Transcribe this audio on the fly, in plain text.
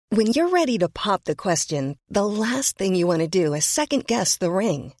When you're ready to pop the question, the last thing you want to do is second-guess the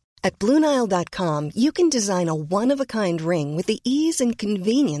ring. At BlueNile.com, you can design a one-of-a-kind ring with the ease and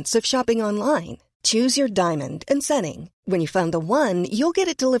convenience of shopping online. Choose your diamond and setting. When you find the one, you'll get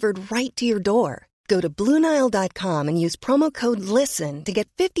it delivered right to your door. Go to BlueNile.com and use promo code LISTEN to get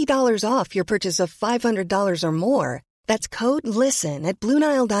 $50 off your purchase of $500 or more. That's code LISTEN at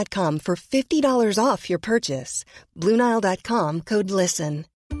BlueNile.com for $50 off your purchase. BlueNile.com, code LISTEN.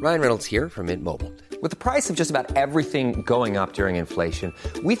 Ryan Reynolds here from Mint Mobile. With the price of just about everything going up during inflation,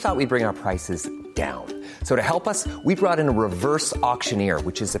 we thought we'd bring our prices down. So to help us, we brought in a reverse auctioneer,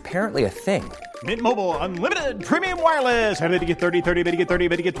 which is apparently a thing. Mint Mobile Unlimited Premium Wireless. How to get 30, 30, bit to get 30,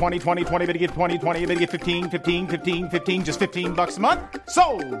 bit to get 20, 20, 20, bit to get 20, 20, bit to get 15, 15, 15, 15, just $15 a month?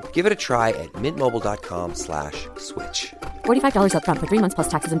 Sold! Give it a try at mintmobile.com/switch. $45 up front for 3 months plus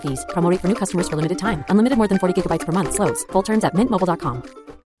taxes and fees. Promo rate for new customers for limited time. Unlimited more than 40 gigabytes per month. Slows full terms at mintmobile.com.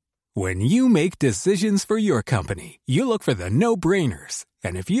 When you make decisions for your company, you look for the no-brainers.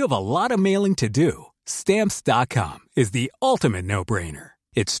 And if you have a lot of mailing to do, Stamps.com is the ultimate no-brainer.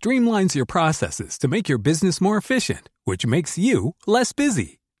 It streamlines your processes to make your business more efficient, which makes you less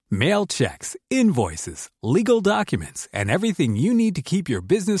busy. Mail checks, invoices, legal documents, and everything you need to keep your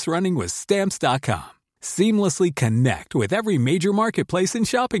business running with Stamps.com. Seamlessly connect with every major marketplace and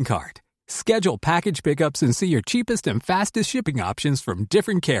shopping cart. Schedule package pickups and see your cheapest and fastest shipping options from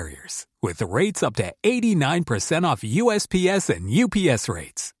different carriers. With rates up to 89% off USPS and UPS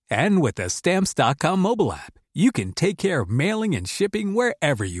rates. And with the Stamps.com mobile app, you can take care of mailing and shipping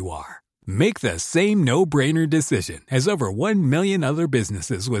wherever you are. Make the same no-brainer decision as over 1 million other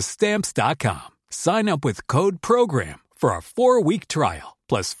businesses with Stamps.com. Sign up with code PROGRAM for a 4-week trial,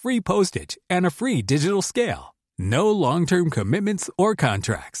 plus free postage and a free digital scale. No long-term commitments or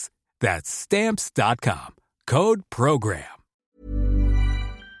contracts. That's Stamps.com. Code PROGRAM.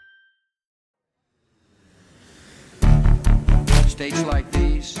 States like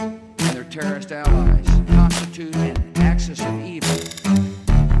these and their terrorist allies constitute an axis of evil.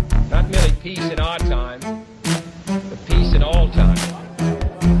 Not merely peace in our time, but peace in all time.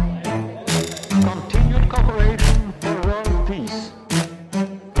 Continued cooperation for world peace.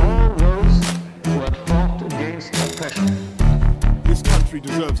 All those who have fought against oppression. This country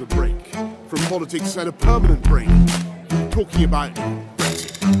deserves a break from politics and a permanent break. Talking about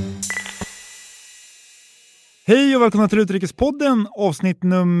Brexit. Hej och välkomna till Utrikespodden, avsnitt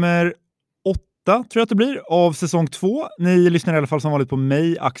nummer 8 tror jag att det blir, av säsong 2. Ni lyssnar i alla fall som vanligt på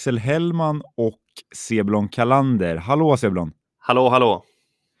mig, Axel Hellman och Sebulon Kalander. Hallå Sebulon. Hallå, hallå.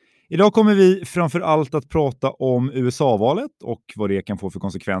 Idag kommer vi framför allt att prata om USA-valet och vad det kan få för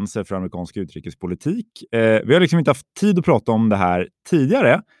konsekvenser för amerikansk utrikespolitik. Vi har liksom inte haft tid att prata om det här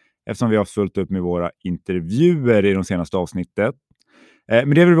tidigare eftersom vi har fullt upp med våra intervjuer i de senaste avsnittet. Men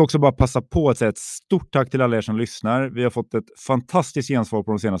det vill vi också bara passa på att säga ett stort tack till alla er som lyssnar. Vi har fått ett fantastiskt gensvar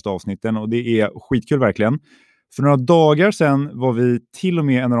på de senaste avsnitten och det är skitkul verkligen. För några dagar sedan var vi till och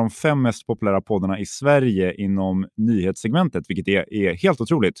med en av de 5 mest populära poddarna i Sverige inom nyhetssegmentet, vilket är helt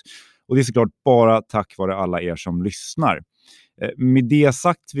otroligt. Och det är såklart bara tack vare alla er som lyssnar. Med det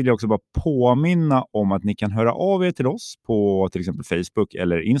sagt vill jag också bara påminna om att ni kan höra av er till oss på till exempel Facebook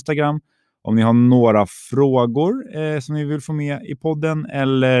eller Instagram om ni har några frågor som ni vill få med i podden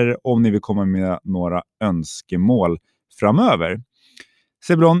eller om ni vill komma med några önskemål framöver.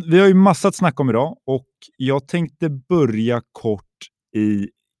 Sebulon, vi har ju massa att snacka om idag och jag tänkte börja kort i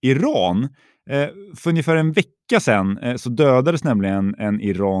Iran. För ungefär en vecka sedan så dödades nämligen en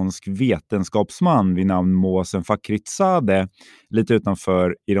iransk vetenskapsman vid namn Mohsen Fakhrizadeh lite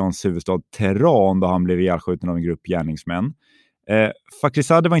utanför Irans huvudstad Teheran då han blev ihjälskjuten av en grupp gärningsmän.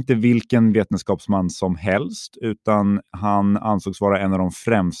 Fakhrizadeh var inte vilken vetenskapsman som helst utan han ansågs vara en av de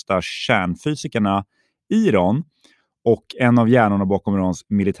främsta kärnfysikerna i Iran och en av hjärnorna bakom Irans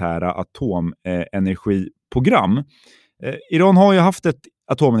militära atomenergiprogram. Iran har ju haft ett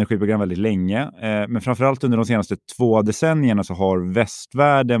atomenergiprogram väldigt länge men framförallt under de senaste 2 decennierna så har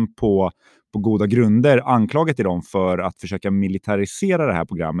västvärlden på goda grunder anklagat Iran för att försöka militarisera det här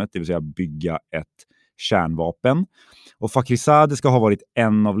programmet, det vill säga bygga ett kärnvapen. Och Fakhrizadeh ska ha varit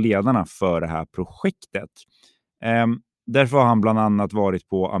en av ledarna för det här projektet. Därför har han bland annat varit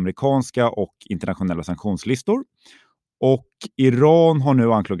på amerikanska och internationella sanktionslistor. Och Iran har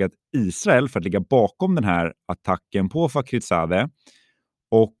nu anklagat Israel för att ligga bakom den här attacken på Fakhrizadeh.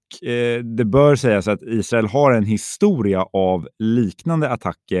 Och det bör sägas att Israel har en historia av liknande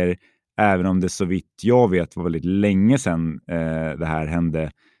attacker även om det så vitt jag vet var väldigt länge sedan det här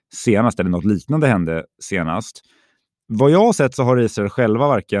hände senast eller något liknande hände senast. Vad jag har sett så har Israel själva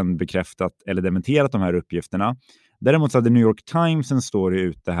varken bekräftat eller dementerat de här uppgifterna. Däremot så hade New York Times en story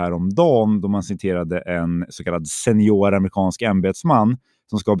ute här om dagen då man citerade en så kallad senior amerikansk ämbetsman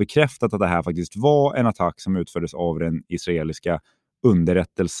som ska ha bekräftat att det här faktiskt var en attack som utfördes av den israeliska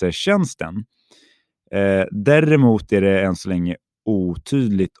underrättelsetjänsten. Däremot är det än så länge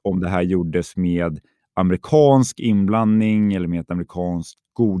otydligt om det här gjordes med amerikansk inblandning eller med ett amerikanskt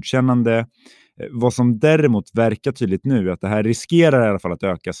godkännande. Vad som däremot verkar tydligt nu är att det här riskerar i alla fall att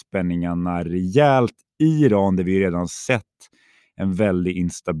öka spänningarna rejält i Iran, där vi redan sett en väldig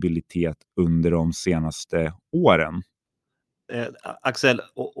instabilitet under de senaste åren. Axel,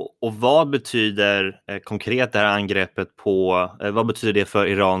 och vad betyder konkret det här angreppet på, vad betyder det för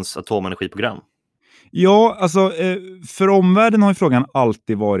Irans atomenergiprogram? Ja, alltså för omvärlden har ju frågan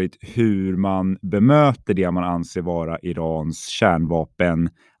alltid varit hur man bemöter det man anser vara Irans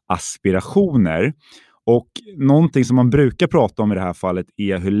kärnvapenaspirationer. Och någonting som man brukar prata om i det här fallet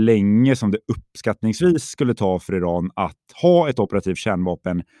är hur länge som det uppskattningsvis skulle ta för Iran att ha ett operativt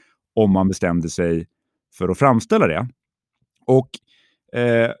kärnvapen om man bestämde sig för att framställa det. Och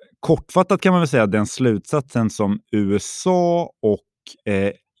kortfattat kan man väl säga att den slutsatsen som USA och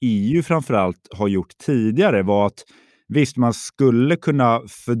EU framförallt har gjort tidigare var att visst, man skulle kunna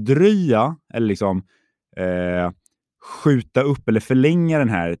fördröja eller liksom skjuta upp eller förlänga den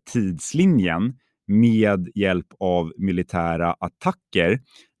här tidslinjen med hjälp av militära attacker.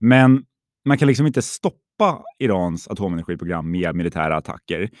 Men man kan liksom inte stoppa Irans atomenergiprogram med militära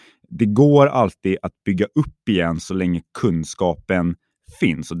attacker. Det går alltid att bygga upp igen så länge kunskapen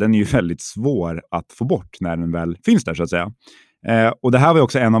finns. Och den är ju väldigt svår att få bort när den väl finns där så att säga. Och det här var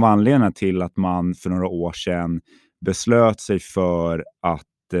också en av anledningarna till att man för några år sedan beslöt sig för att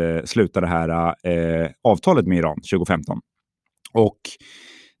sluta det här avtalet med Iran 2015. Och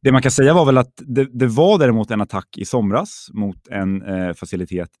det man kan säga var väl att det var däremot en attack i somras mot en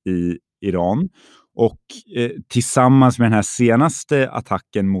facilitet i Iran. Och tillsammans med den här senaste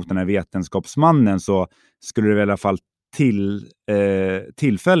attacken mot den här vetenskapsmannen så skulle det väl i alla fall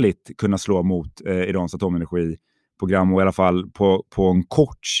tillfälligt kunna slå mot Irans atomenergiprogram och i alla fall på en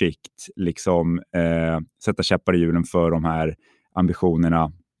kort sikt liksom sätta käppar i hjulen för de här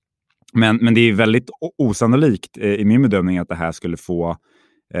ambitionerna. Men det är väldigt osannolikt i min bedömning att det här skulle få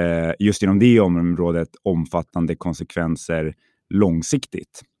just inom det området omfattande konsekvenser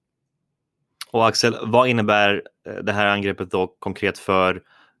långsiktigt. Och Axel, vad innebär det här angreppet då konkret för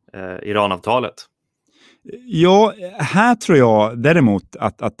Iranavtalet? Ja, här tror jag däremot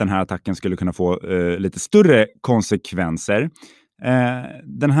att den här attacken skulle kunna få lite större konsekvenser.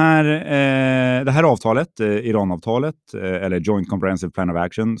 Det här avtalet, Iranavtalet, eller Joint Comprehensive Plan of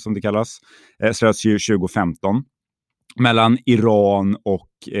Action som det kallas, slöts ju 2015 mellan Iran och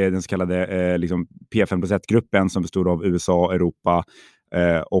den så kallade liksom P5+1-gruppen som bestod av USA, Europa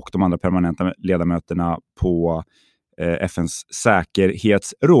och de andra permanenta ledamöterna på FNs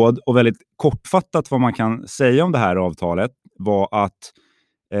säkerhetsråd. Och väldigt kortfattat vad man kan säga om det här avtalet var att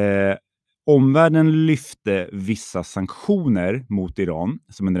omvärlden lyfte vissa sanktioner mot Iran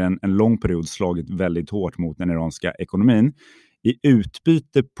som under en lång period slagit väldigt hårt mot den iranska ekonomin i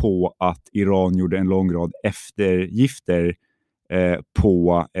utbyte på att Iran gjorde en lång rad eftergifter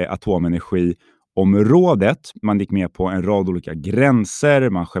på atomenergiområdet. Man gick med på en rad olika gränser,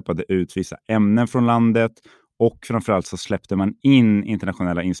 man skeppade ut vissa ämnen från landet och framförallt så släppte man in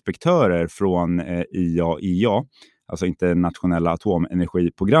internationella inspektörer från IAEA, alltså internationella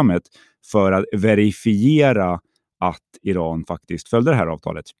atomenergiprogrammet, för att verifiera att Iran faktiskt följde det här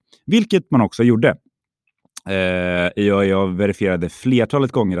avtalet. Vilket man också gjorde. IAEA verifierade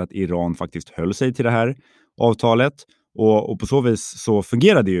flertalet gånger att Iran faktiskt höll sig till det här avtalet. Och på så vis så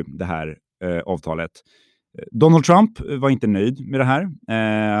fungerade ju det här avtalet. Donald Trump var inte nöjd med det här.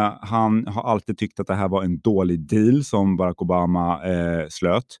 Han har alltid tyckt att det här var en dålig deal som Barack Obama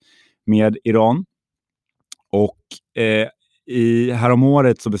slöt med Iran. Och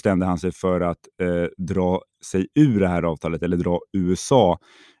häromåret så bestämde han sig för att dra sig ur det här avtalet, eller dra USA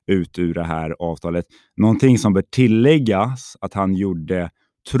ut ur det här avtalet. Någonting som bör tilläggas att han gjorde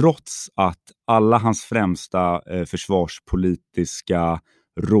trots att alla hans främsta försvarspolitiska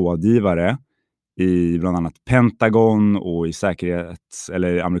rådgivare i bland annat Pentagon och i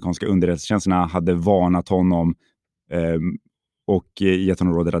eller amerikanska underrättelsetjänsterna hade varnat honom och gett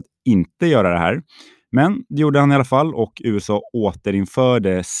honom rådet att inte göra det här. Men det gjorde han i alla fall och USA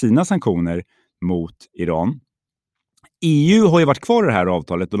återinförde sina sanktioner mot Iran. EU har ju varit kvar i det här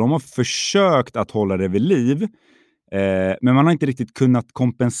avtalet och de har försökt att hålla det vid liv. Men man har inte riktigt kunnat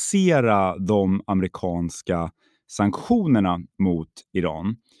kompensera de amerikanska sanktionerna mot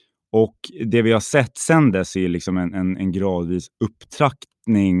Iran. Och det vi har sett sedan dess är liksom en gradvis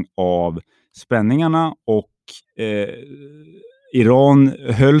upptrappning av spänningarna och Iran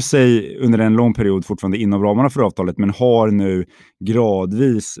höll sig under en lång period fortfarande inom ramarna för avtalet, men har nu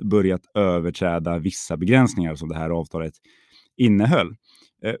gradvis börjat överträda vissa begränsningar som det här avtalet innehöll.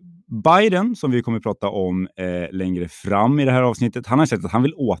 Biden, som vi kommer att prata om längre fram i det här avsnittet, han har sagt att han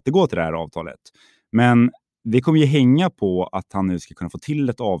vill återgå till det här avtalet. Men det kommer ju hänga på att han nu ska kunna få till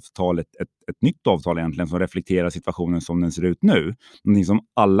ett nytt avtal egentligen som reflekterar situationen som den ser ut nu. Någonting som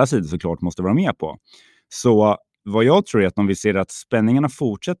alla sidor såklart måste vara med på. Så vad jag tror är att om vi ser att spänningarna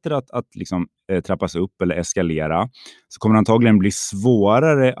fortsätter att liksom, trappas upp eller eskalera, så kommer det antagligen bli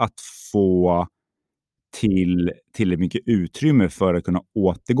svårare att få till mycket utrymme för att kunna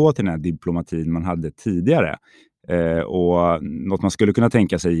återgå till den här diplomatin man hade tidigare. Och något man skulle kunna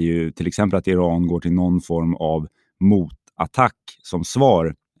tänka sig är ju till exempel att Iran går till någon form av motattack som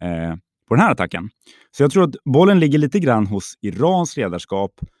svar på den här attacken. Så jag tror att bollen ligger lite grann hos Irans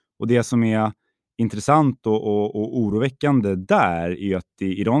ledarskap, och det som är intressant och oroväckande där är ju att det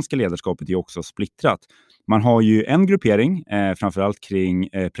iranska ledarskapet är också splittrat. Man har ju en gruppering, framförallt kring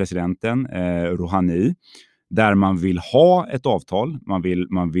presidenten Rouhani, där man vill ha ett avtal.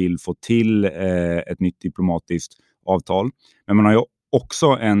 Man vill få till ett nytt diplomatiskt avtal. Men man har ju också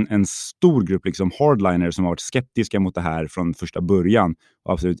en stor grupp liksom hardliners som har varit skeptiska mot det här från första början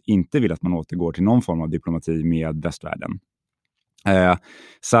och absolut inte vill att man återgår till någon form av diplomati med västvärlden.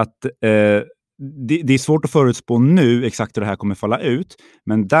 Så att det är svårt att förutspå nu exakt hur det här kommer falla ut,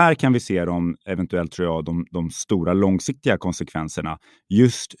 men där kan vi se eventuellt tror jag de stora långsiktiga konsekvenserna.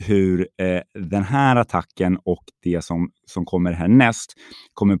 Just hur den här attacken och det som kommer härnäst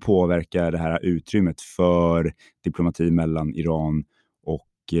kommer påverka det här utrymmet för diplomati mellan Iran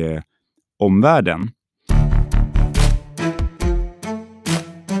och omvärlden.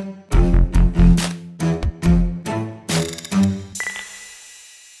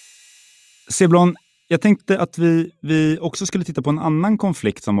 Seblon, jag tänkte att vi också skulle titta på en annan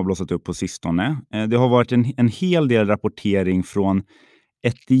konflikt som har blossat upp på sistone. Det har varit en hel del rapportering från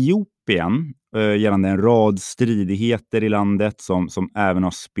Etiopien gällande en rad stridigheter i landet som även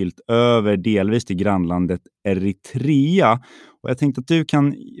har spilt över delvis till grannlandet Eritrea. Och jag tänkte att du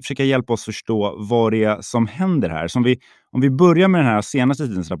kan försöka hjälpa oss förstå vad det är som händer här. Om vi börjar med den här senaste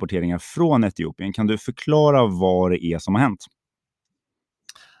tidens rapporteringar från Etiopien, kan du förklara vad det är som har hänt?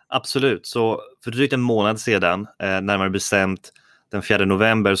 Absolut, så för drygt en månad sedan, närmare bestämt den 4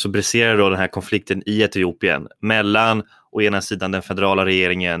 november, så briserade då den här konflikten i Etiopien mellan å ena sidan den federala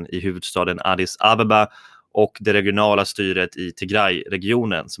regeringen i huvudstaden Addis Abeba och det regionala styret i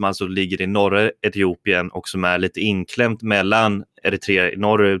Tigray-regionen, som alltså ligger i norra Etiopien och som är lite inklämt mellan Eritrea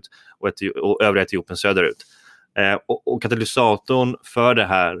norrut och övriga Etiopien söderut. Och katalysatorn för det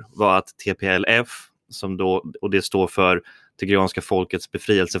här var att TPLF, som då, och det står för Tigreanska folkets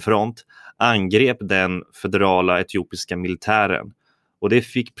befrielsefront, angrep den federala etiopiska militären. Och det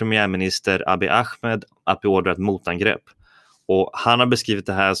fick premiärminister Abiy Ahmed att beordra ett motangrepp. Och han har beskrivit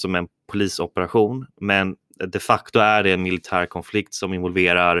det här som en polisoperation, men de facto är det en militär konflikt som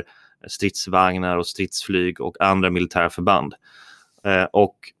involverar stridsvagnar och stridsflyg och andra militära förband.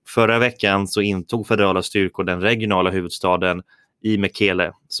 Och förra veckan så intog federala styrkor den regionala huvudstaden i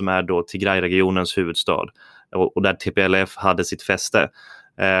Mekele, som är då Tigray-regionens huvudstad, och där TPLF hade sitt fäste.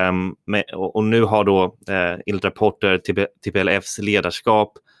 Och nu har då enligt rapporter TPLFs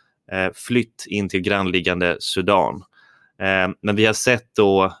ledarskap flytt in till grannliggande Sudan. Men vi har sett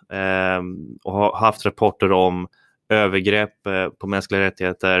då och har haft rapporter om övergrepp på mänskliga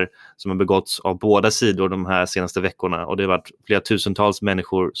rättigheter som har begåtts av båda sidor de här senaste veckorna, och det har varit flera tusentals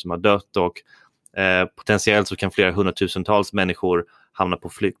människor som har dött, och potentiellt så kan flera hundratusentals människor hamna på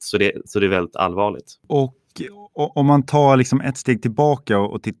flykt, så det är väldigt allvarligt. Och om man tar liksom ett steg tillbaka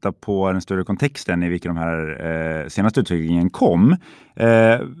och tittar på den större kontexten i vilken de här senaste utvecklingen kom,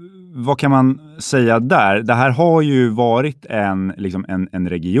 vad kan man säga där? Det här har ju varit en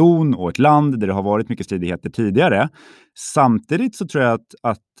region och ett land där det har varit mycket stridigheter tidigare. Samtidigt så tror jag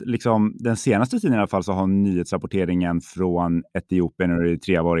att liksom den senaste tiden i alla fall så har nyhetsrapporteringen från Etiopien och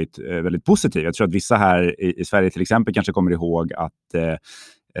Eritrea varit väldigt positiv. Jag tror att vissa här i Sverige till exempel kanske kommer ihåg att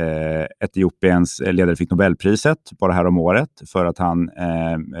Etiopiens ledare fick Nobelpriset bara här om året för att han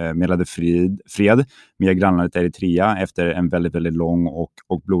medlade fred med grannlandet Eritrea efter en väldigt, väldigt lång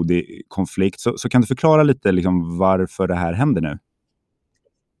och blodig konflikt. Så kan du förklara lite liksom varför det här händer nu?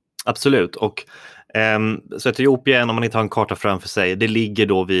 Absolut, och så Etiopien, om man inte har en karta framför sig, det ligger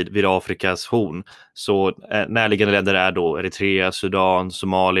då vid Afrikas horn. Så närliggande länder är då Eritrea, Sudan,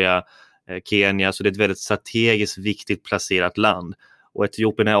 Somalia, Kenya, så det är ett väldigt strategiskt viktigt placerat land. Och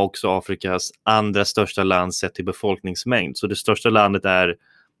Etiopien är också Afrikas andra största land sett till befolkningsmängd. Så det största landet är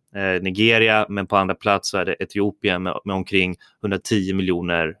Nigeria, men på andra plats så är det Etiopien med omkring 110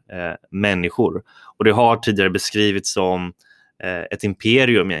 miljoner människor. Och det har tidigare beskrivits som ett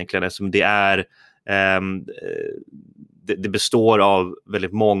imperium egentligen, eftersom det består av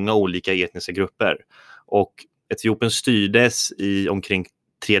väldigt många olika etniska grupper. Och Etiopien styrdes i omkring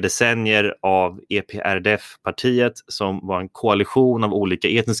 3 decennier av EPRDF-partiet, som var en koalition av olika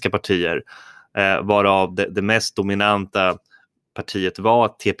etniska partier, varav det mest dominanta partiet var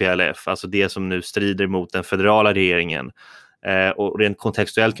TPLF, alltså det som nu strider mot den federala regeringen. Och rent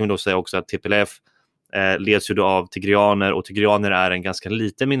kontextuellt kan vi då säga också att TPLF leds ju då av tigrianer, och tigrianer är en ganska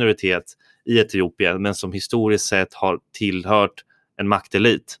liten minoritet i Etiopien, men som historiskt sett har tillhört en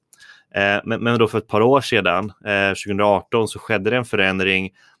maktelit. Men då för ett par år sedan, 2018, så skedde det en förändring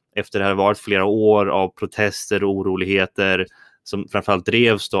efter det här varit flera år av protester och oroligheter som framförallt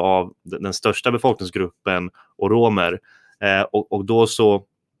drevs då av den största befolkningsgruppen och romer. Och då så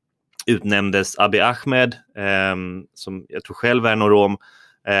utnämndes Abiy Ahmed, som jag tror själv är en rom,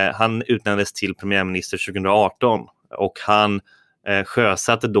 han utnämndes till premiärminister 2018, och han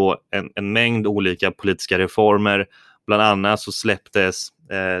sjösatte då en mängd olika politiska reformer. Bland annat så släpptes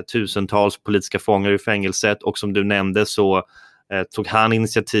tusentals politiska fångar i fängelset, och som du nämnde så tog han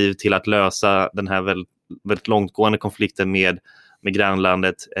initiativ till att lösa den här väldigt, väldigt långtgående konflikten med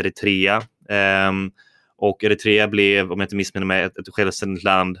grannlandet Eritrea. Och Eritrea blev, om jag inte missminner mig, ett självständigt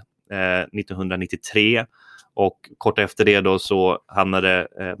land 1993, och kort efter det då så hamnade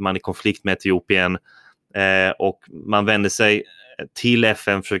man i konflikt med Etiopien, och man vände sig till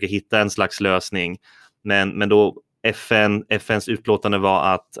FN för att försöka hitta en slags lösning, men då FNs utlåtande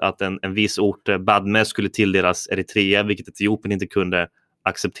var att en viss ort, Badme, skulle tilldelas Eritrea, vilket Etiopien inte kunde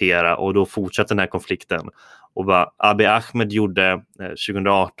acceptera, och då fortsatte den här konflikten. Och vad Abiy Ahmed gjorde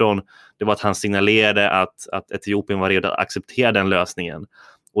 2018, det var att han signalerade att Etiopien var redo att acceptera den lösningen.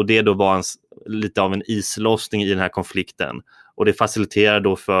 Och det då var lite av en islossning i den här konflikten. Och det faciliterar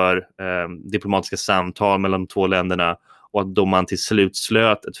då för diplomatiska samtal mellan de två länderna, och att då man till slut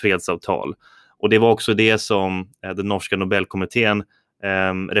slöt ett fredsavtal. Och det var också det som den norska Nobelkommittén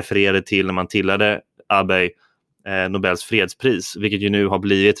refererade till när man tillade Abiy Nobels fredspris, vilket ju nu har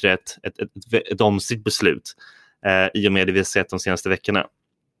blivit ett omstritt beslut i och med det vi har sett de senaste veckorna.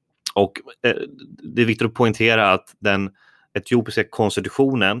 Och det är viktigt att poängtera att den etiopiska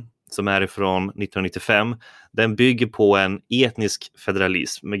konstitutionen, som är från 1995, den bygger på en etnisk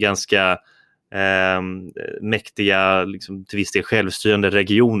federalism med ganska mäktiga, liksom, till viss del självstyrande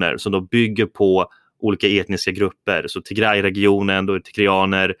regioner som då bygger på olika etniska grupper. Så Tigray-regionen, då är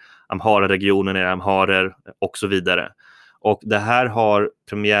tigrianer, Amhara-regionen är amharer och så vidare. Och det här har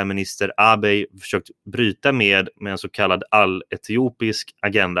premiärminister Abiy försökt bryta med en så kallad all-etiopisk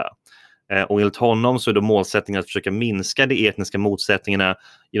agenda. Och enligt honom så är det målsättningen att försöka minska de etniska motsättningarna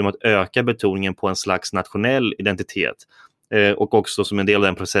genom att öka betoningen på en slags nationell identitet. Och också som en del av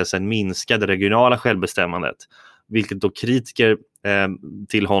den processen minska det regionala självbestämmandet. Vilket då kritiker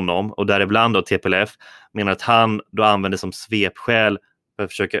till honom, och däribland då TPLF, menar att han då använder som svepskäl för att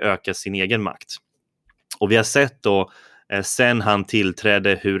försöka öka sin egen makt. Och vi har sett då sen han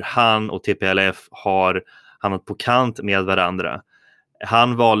tillträdde hur han och TPLF har hamnat på kant med varandra.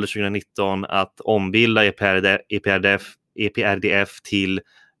 Han valde 2019 att ombilda EPRDF till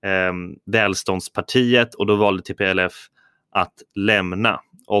välståndspartiet, och då valde TPLF att lämna.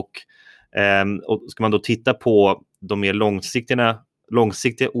 Och ska man då titta på de mer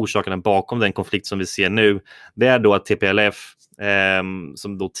långsiktiga orsakerna bakom den konflikt som vi ser nu, det är då att TPLF,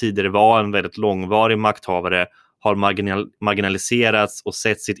 som då tidigare var en väldigt långvarig makthavare, har marginaliserats och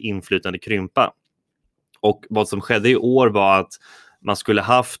sett sitt inflytande krympa. Och vad som skedde i år var att man skulle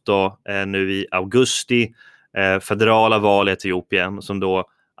haft då nu i augusti federala val i Etiopien som då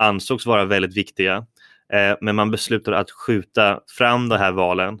ansågs vara väldigt viktiga. Men man beslutade att skjuta fram de här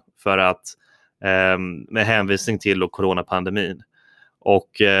valen för att med hänvisning till då coronapandemin. Och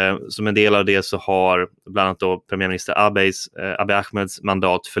som en del av det så har bland annat då premiärminister Abiy Ahmeds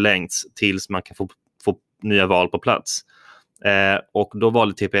mandat förlängts tills man kan få nya val på plats. Och då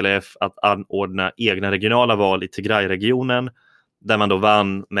valde TPLF att anordna egna regionala val i Tigray-regionen, där man då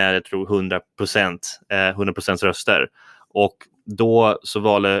vann med, jag tror, 100% röster. Och då så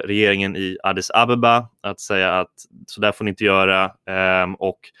valde regeringen i Addis Abeba att säga att så där får ni inte göra,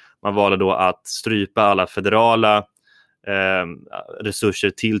 och man valde då att strypa alla federala resurser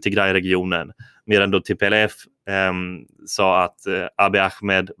till Tigray-regionen, medan då TPLF sa att Abiy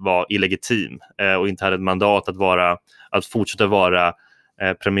Ahmed var illegitim och inte hade ett mandat att fortsätta vara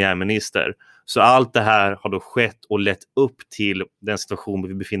premiärminister. Så allt det här har då skett och lett upp till den situation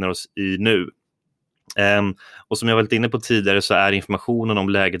vi befinner oss i nu. Och som jag varit inne på tidigare så är informationen om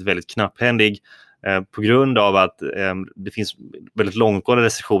läget väldigt knapphändig på grund av att det finns väldigt långtgående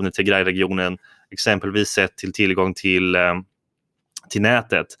restriktioner till Tigray-regionen, exempelvis sett till tillgång till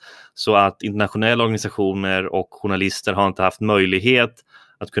nätet. Så att internationella organisationer och journalister har inte haft möjlighet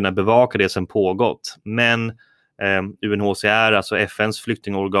att kunna bevaka det som pågått. Men UNHCR, alltså FNs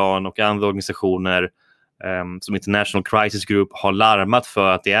flyktingorgan, och andra organisationer som International Crisis Group har larmat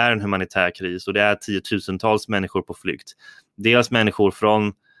för att det är en humanitär kris och det är tiotusentals människor på flykt. Dels människor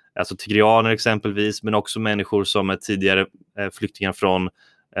från tigrianer exempelvis, men också människor som är tidigare flyktingar från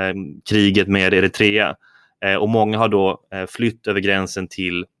kriget med Eritrea. Och många har då flytt över gränsen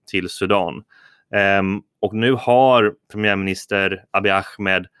till Sudan. Och nu har premiärminister Abiy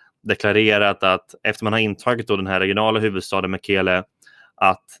Ahmed deklarerat att efter man har intagit då den här regionala huvudstaden Mekele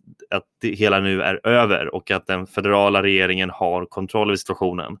att det hela nu är över och att den federala regeringen har kontroll över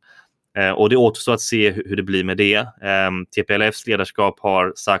situationen. Och det återstår att se hur det blir med det. TPLFs ledarskap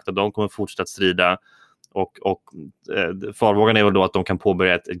har sagt att de kommer fortsätta strida och farvågan är väl då att de kan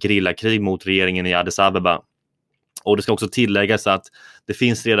påbörja ett gerillakrig mot regeringen i Addis Abeba. Och det ska också tilläggas att det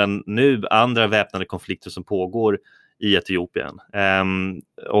finns redan nu andra väpnade konflikter som pågår i Etiopien.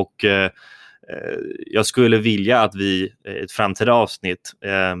 Jag skulle vilja att vi i ett framtida avsnitt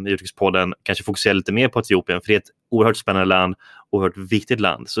i Utrikespodden kanske fokuserar lite mer på Etiopien, för det är ett oerhört spännande land, oerhört viktigt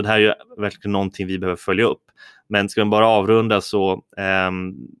land. Så det här är ju verkligen någonting vi behöver följa upp. Men ska man bara avrunda så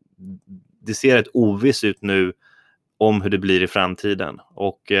det ser ett oviss ut nu om hur det blir i framtiden.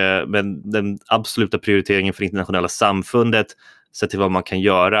 Men den absoluta prioriteringen för internationella samfundet sett till vad man kan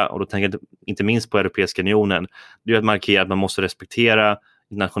göra, och då tänker jag inte minst på Europeiska unionen, det är att markera att man måste respektera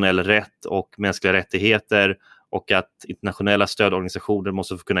internationell rätt och mänskliga rättigheter, och att internationella stödorganisationer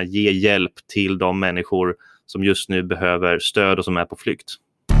måste få kunna ge hjälp till de människor som just nu behöver stöd och som är på flykt.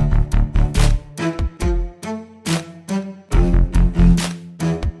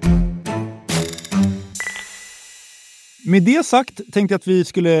 Med det sagt tänkte jag att vi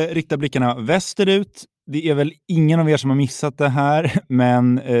skulle rikta blickarna västerut. Det är väl ingen av er som har missat det här,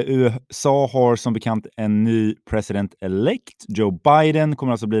 men USA har som bekant en ny president-elect. Joe Biden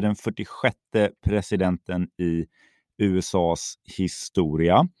kommer alltså bli den 46:e presidenten i USAs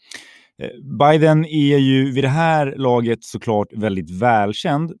historia. Biden är ju vid det här laget såklart väldigt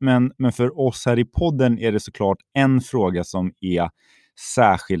välkänd, men för oss här i podden är det såklart en fråga som är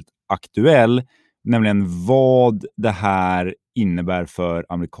särskilt aktuell, nämligen vad det här innebär för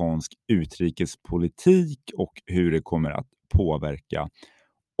amerikansk utrikespolitik och hur det kommer att påverka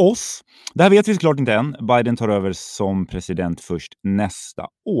oss. Det här vet vi såklart inte än. Biden tar över som president först nästa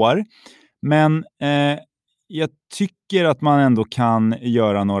år. Men jag tycker att man ändå kan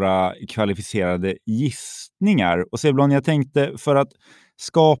göra några kvalificerade gissningar. Och Sebulon, jag tänkte för att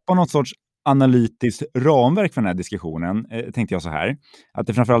skapa något sorts analytiskt ramverk för den här diskussionen tänkte jag så här, att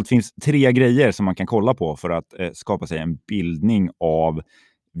det framförallt finns 3 grejer som man kan kolla på för att skapa sig en bildning av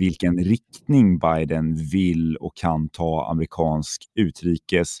vilken riktning Biden vill och kan ta amerikansk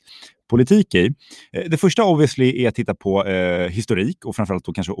utrikespolitik i. Det första obviously är att titta på historik och framförallt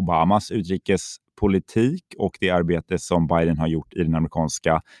då kanske Obamas utrikespolitik och det arbete som Biden har gjort i den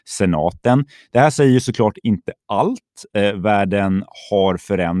amerikanska senaten. Det här säger ju såklart inte allt. Världen har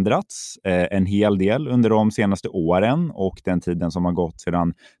förändrats en hel del under de senaste åren och den tiden som har gått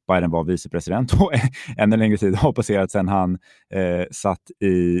sedan Biden var vicepresident och ännu längre tid har passerat sedan han satt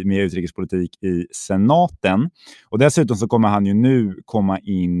med utrikespolitik i senaten. Och dessutom så kommer han ju nu komma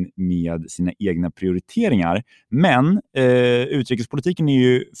in med sina egna prioriteringar. Men utrikespolitiken är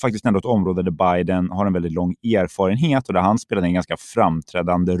ju faktiskt ändå ett område där Biden har en väldigt lång erfarenhet och där han spelade en ganska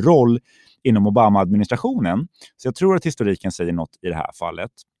framträdande roll inom Obama-administrationen. Så jag tror att historiken säger något i det här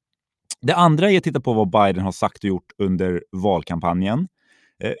fallet. Det andra är att titta på vad Biden har sagt och gjort under valkampanjen.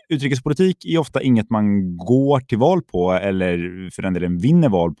 Utrikespolitik är ofta inget man går till val på eller för den delen vinner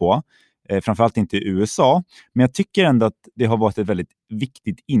val på. Framförallt inte i USA. Men jag tycker ändå att det har varit ett väldigt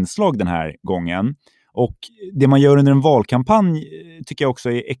viktigt inslag den här gången. Och det man gör under en valkampanj tycker jag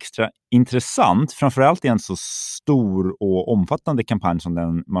också är extra intressant. Framförallt i en så stor och omfattande kampanj som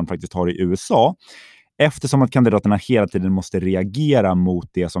den man faktiskt har i USA. Eftersom att kandidaterna hela tiden måste reagera mot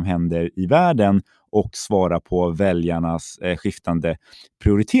det som händer i världen och svara på väljarnas skiftande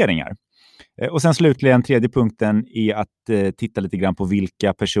prioriteringar. Och sen slutligen, tredje punkten är att titta lite grann på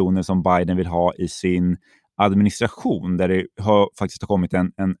vilka personer som Biden vill ha i sin administration, där det faktiskt har kommit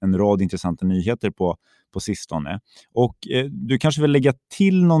en rad intressanta nyheter på sistone. Och du kanske vill lägga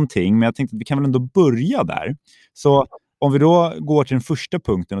till någonting, men jag tänkte att vi kan väl ändå börja där. Så om vi då går till den första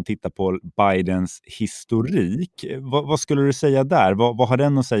punkten och tittar på Bidens historik, vad skulle du säga där? Vad har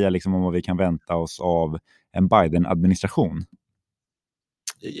den att säga liksom om vad vi kan vänta oss av en Biden-administration?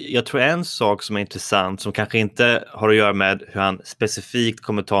 Jag tror en sak som är intressant, som kanske inte har att göra med hur han specifikt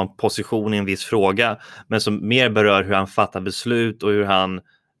kommer ta en position i en viss fråga, men som mer berör hur han fattar beslut och hur han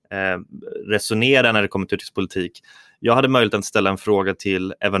resonerar när det kommer till utrikespolitik. Jag hade möjlighet att ställa en fråga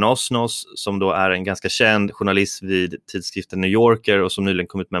till Evan Osnos, som då är en ganska känd journalist vid tidskriften New Yorker och som nyligen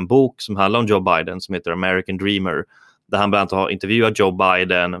kommit med en bok som handlar om Joe Biden som heter American Dreamer, där han bland annat har intervjuat Joe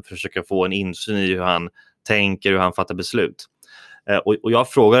Biden för att försöka få en insyn i hur han tänker, hur han fattar beslut. Och jag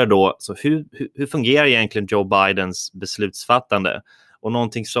frågade då, så hur fungerar egentligen Joe Bidens beslutsfattande? Och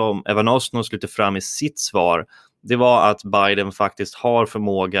någonting som Evan Osnos lyfte fram i sitt svar, det var att Biden faktiskt har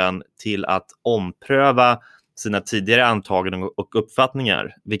förmågan till att ompröva sina tidigare antaganden och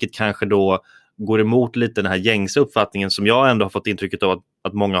uppfattningar, vilket kanske då går emot lite den här gängse uppfattningen som jag ändå har fått intrycket av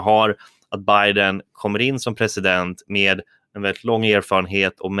att många har, att Biden kommer in som president med en väldigt lång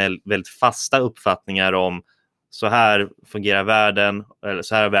erfarenhet och med väldigt fasta uppfattningar om så här fungerar världen, eller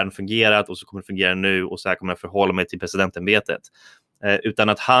så här har världen fungerat och så kommer det fungera nu och så här kommer jag förhålla mig till presidentämbetet. Utan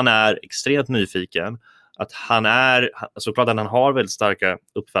att han är extremt nyfiken, att han är, såklart att han har väldigt starka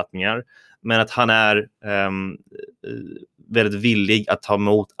uppfattningar, men att han är väldigt villig att ta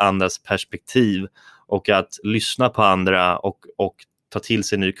emot andras perspektiv och att lyssna på andra och ta till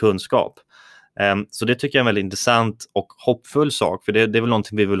sig ny kunskap. Så det tycker jag är en väldigt intressant och hoppfull sak, för det är väl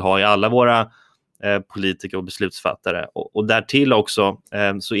någonting vi vill ha i alla våra politiker och beslutsfattare. Och därtill också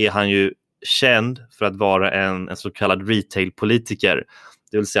så är han ju känd för att vara en så kallad retail-politiker.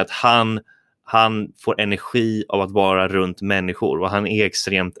 Det vill säga att han får energi av att vara runt människor och han är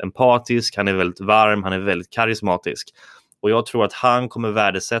extremt empatisk, han är väldigt varm, han är väldigt karismatisk. Och jag tror att han kommer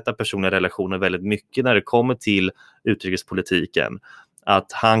värdesätta personliga relationer väldigt mycket när det kommer till utrikespolitiken.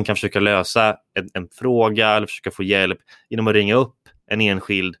 Att han kan försöka lösa en fråga eller försöka få hjälp genom att ringa upp en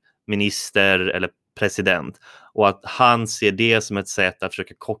enskild minister eller president. Och att han ser det som ett sätt att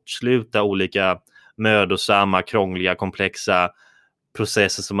försöka kortsluta olika mödosamma, krångliga, komplexa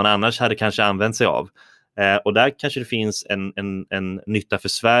processer som man annars hade kanske använt sig av. Och där kanske det finns en nytta för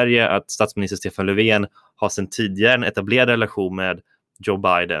Sverige att statsminister Stefan Löfven har sedan tidigare en etablerad relation med Joe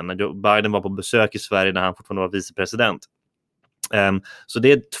Biden. När Joe Biden var på besök i Sverige när han fortfarande var vicepresident. Så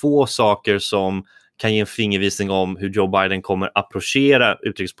det är två saker som kan ge en fingervisning om hur Joe Biden kommer approchera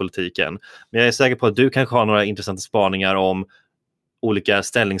utrikespolitiken. Men jag är säker på att du kanske har några intressanta spaningar om olika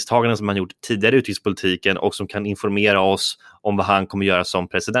ställningstaganden som han gjort tidigare i utrikespolitiken och som kan informera oss om vad han kommer göra som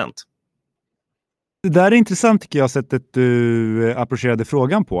president. Det där är intressant tycker jag, sättet du approcherade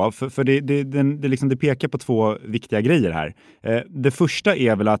frågan på. För det pekar på två viktiga grejer här. Det första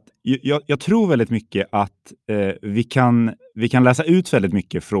är väl att jag tror väldigt mycket att vi kan läsa ut väldigt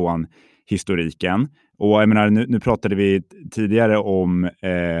mycket från historiken. Och jag menar, nu pratade vi tidigare om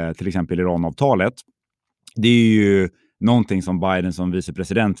till exempel Iranavtalet. Det är ju någonting som Biden som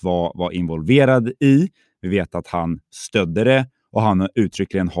vicepresident var involverad i. Vi vet att han stödde det och han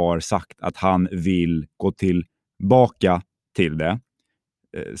uttryckligen har sagt att han vill gå tillbaka till det.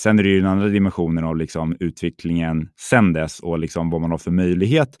 Sen är det ju den andra dimensionen av liksom utvecklingen sen dess och liksom vad man har för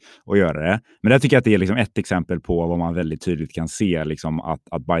möjlighet att göra det. Men där tycker jag att det är liksom ett exempel på vad man väldigt tydligt kan se liksom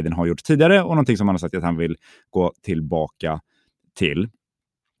att Biden har gjort tidigare och någonting som han har sagt att han vill gå tillbaka till.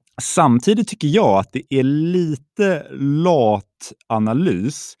 Samtidigt tycker jag att det är lite lat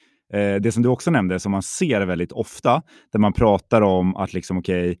analys. Det som du också nämnde som man ser väldigt ofta där man pratar om att liksom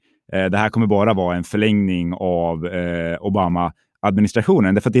det här kommer bara vara en förlängning av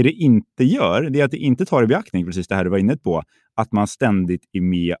Obama-administrationen. Därför att det inte gör, det är att det inte tar i beaktning, precis det här du var inne på, att man ständigt är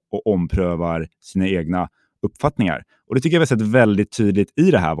med och omprövar sina egna uppfattningar. Och det tycker jag vi har sett väldigt tydligt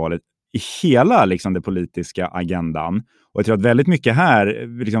i det här valet, i hela liksom den politiska agendan. Och jag tror att väldigt mycket här,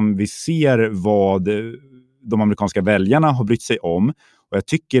 liksom, vi ser vad de amerikanska väljarna har brytt sig om. Och jag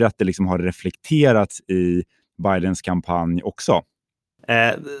tycker att det liksom har reflekterats i Bidens kampanj också.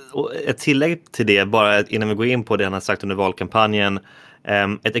 Och ett tillägg till det, bara innan vi går in på det han har sagt under valkampanjen.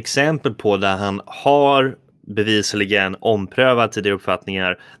 Ett exempel på där han har bevisligen omprövat tidigare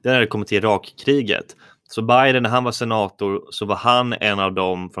uppfattningar, det är när det kommer till Irakkriget. Så Biden, när han var senator, så var han en av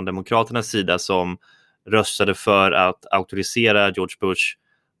dem från demokraternas sida som röstade för att auktorisera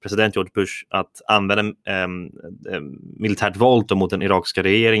president George Bush att använda militärt våld mot den irakiska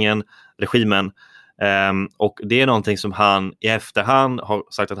regimen. Och det är någonting som han i efterhand har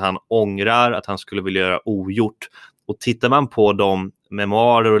sagt att han ångrar, att han skulle vilja göra ogjort. Och tittar man på de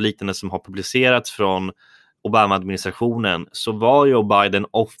memoarer och liknande som har publicerats från Obama-administrationen, så var Joe Biden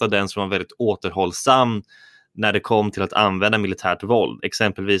ofta den som var väldigt återhållsam när det kom till att använda militärt våld.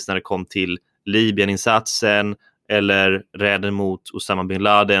 Exempelvis när det kom till Libyeninsatsen eller räden mot Osama bin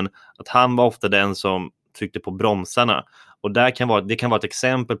Laden. Att han var ofta den som tryckte på bromsarna. Och det kan vara ett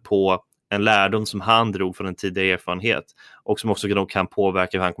exempel på en lärdom som han drog från en tidigare erfarenhet och som också kan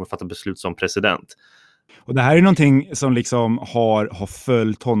påverka hur han kommer fatta beslut som president. Och det här är någonting som liksom har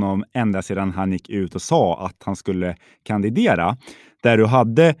följt honom ända sedan han gick ut och sa att han skulle kandidera. Där du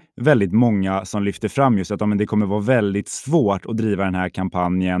hade väldigt många som lyfte fram just att det kommer vara väldigt svårt att driva den här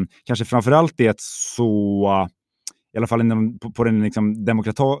kampanjen. Kanske framförallt det så, i alla fall på den liksom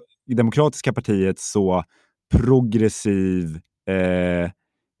demokratiska partiet, så progressiv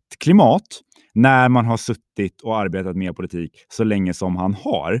klimat när man har suttit och arbetat med politik så länge som han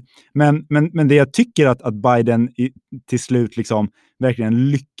har. Men det jag tycker att Biden till slut liksom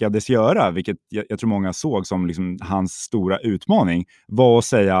verkligen lyckades göra, vilket jag tror många såg som liksom hans stora utmaning, var att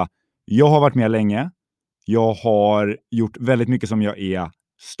säga: jag har varit med länge, jag har gjort väldigt mycket som jag är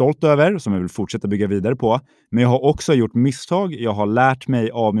stolt över, som jag vill fortsätta bygga vidare på, men jag har också gjort misstag, jag har lärt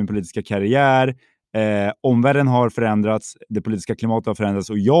mig av min politiska karriär, omvärlden har förändrats, det politiska klimatet har förändrats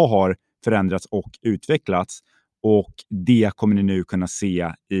och jag har förändrats och utvecklats, och det kommer ni nu kunna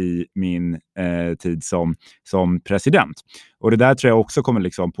se i min tid som president. Och det där tror jag också kommer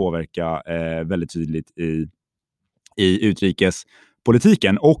liksom påverka väldigt tydligt i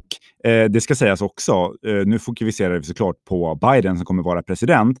utrikespolitiken. Och det ska sägas också, nu fokuserar vi såklart på Biden som kommer vara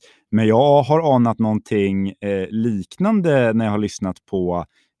president, men jag har anat någonting liknande när jag har lyssnat på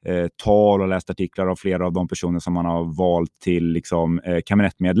tal och läst artiklar av flera av de personer som man har valt till liksom,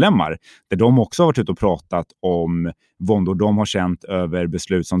 kabinettmedlemmar, där de också har varit ute och pratat om våndor de har känt över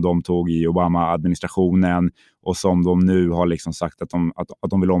beslut som de tog i Obama-administrationen och som de nu har liksom sagt att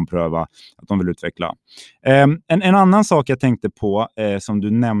de vill ompröva, att de vill utveckla. En annan sak jag tänkte på som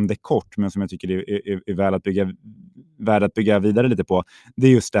du nämnde kort, men som jag tycker är värd att bygga vidare lite på, det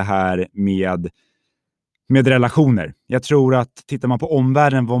är just det här med relationer. Jag tror att tittar man på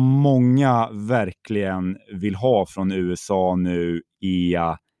omvärlden, vad många verkligen vill ha från USA nu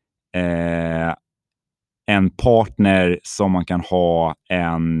är en partner som man kan ha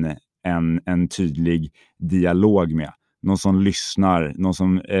en tydlig dialog med. Någon som lyssnar, någon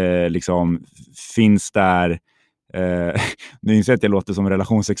som liksom finns där. Nu inser att jag låter som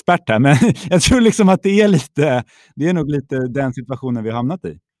relationsexpert här, men jag tror liksom att det är nog lite den situationen vi har hamnat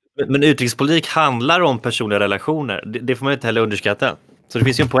i. Men utrikespolitik handlar om personliga relationer. Det får man inte heller underskatta. Så det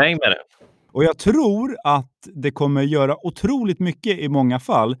finns ju en poäng med det. Och jag tror att det kommer göra otroligt mycket i många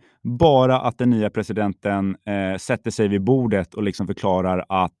fall, bara att den nya presidenten sätter sig vid bordet och liksom förklarar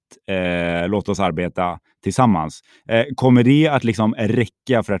att låt oss arbeta tillsammans. Kommer det att liksom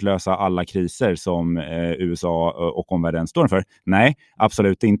räcka för att lösa alla kriser som USA och omvärlden står för? Nej,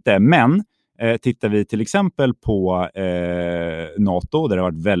 absolut inte. Men tittar vi till exempel på NATO, där det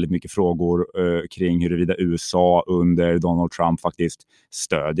har varit väldigt mycket frågor kring huruvida USA under Donald Trump faktiskt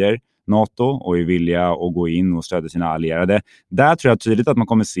stödjer NATO och är villiga att gå in och stödja sina allierade. Där tror jag tydligt att man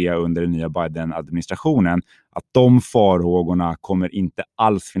kommer se under den nya Biden-administrationen att de farhågorna kommer inte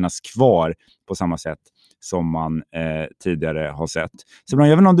alls finnas kvar på samma sätt som man tidigare har sett. Så jag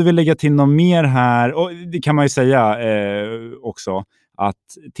vet inte om du vill lägga till något mer här. Och det kan man ju säga också, att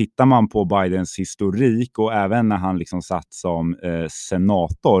tittar man på Bidens historik och även när han liksom satt som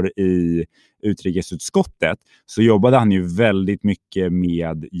senator i utrikesutskottet, så jobbade han ju väldigt mycket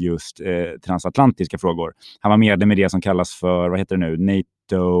med just transatlantiska frågor. Han var medlem i det som kallas för, vad heter det nu,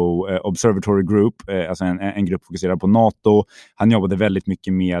 NATO Observatory Group, alltså en grupp fokuserad på NATO. Han jobbade väldigt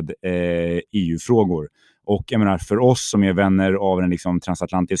mycket med EU-frågor. Och jag menar, för oss som är vänner av den liksom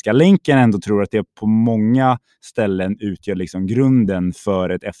transatlantiska länken, ändå tror att det på många ställen utgör liksom grunden för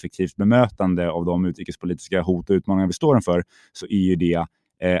ett effektivt bemötande av de utrikespolitiska hot och utmaningar vi står inför, så är ju det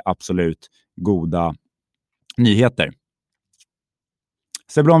absolut goda nyheter.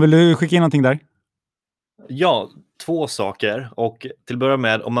 Sebron, vill du skicka in någonting där? Ja, 2 saker. Och till att börja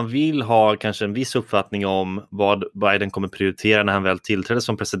med, om man vill ha kanske en viss uppfattning om vad Biden kommer prioritera när han väl tillträder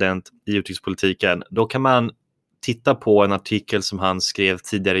som president i utrikespolitiken, då kan man titta på en artikel som han skrev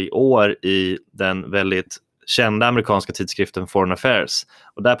tidigare i år i den väldigt kända amerikanska tidskriften Foreign Affairs.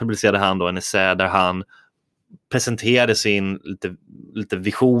 Och där publicerade han då en essä där han presenterade sin lite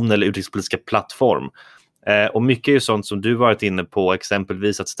vision eller utrikespolitiska plattform. Och mycket är ju sånt som du varit inne på,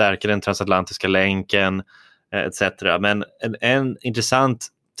 exempelvis att stärka den transatlantiska länken etc. Men en intressant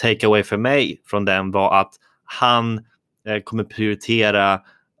takeaway för mig från den var att han kommer prioritera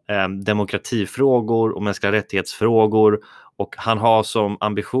demokratifrågor och mänskliga rättighetsfrågor, och han har som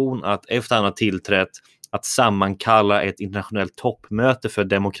ambition att efter han har tillträtt att sammankalla ett internationellt toppmöte för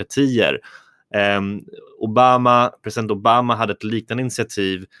demokratier President Obama hade ett liknande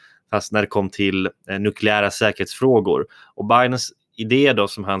initiativ fast när det kom till nukleära säkerhetsfrågor. Och Bidens idé då,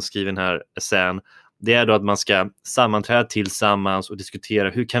 som han skriver i den här essän, det är då att man ska sammanträda tillsammans och diskutera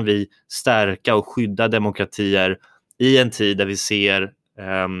hur kan vi stärka och skydda demokratier i en tid där vi ser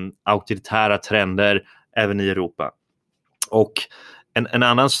auktoritära trender även i Europa. Och en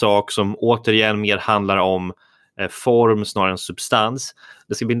annan sak som återigen mer handlar om form snarare än substans.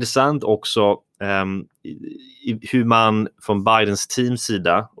 Det ska bli intressant också hur man från Bidens teams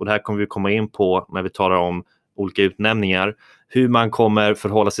sida, och det här kommer vi komma in på när vi talar om olika utnämningar, hur man kommer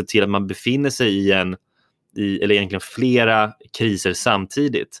förhålla sig till att man befinner sig eller egentligen flera kriser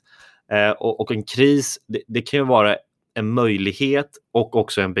samtidigt. Och en kris, det kan ju vara en möjlighet och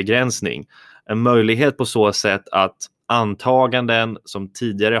också en begränsning. En möjlighet på så sätt att antaganden som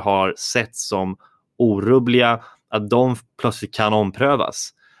tidigare har sett som orubbliga, att de plötsligt kan omprövas.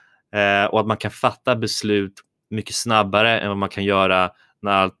 Och att man kan fatta beslut mycket snabbare än vad man kan göra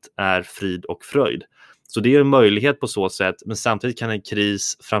när allt är frid och fröjd. Så det är en möjlighet på så sätt, men samtidigt kan en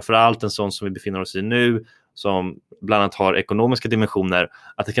kris, framförallt en sån som vi befinner oss i nu, som bland annat har ekonomiska dimensioner,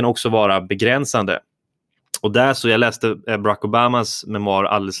 att det kan också vara begränsande. Och där så jag läste Barack Obamas memoar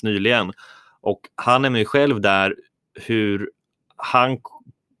alldeles nyligen, och han är ju själv där hur han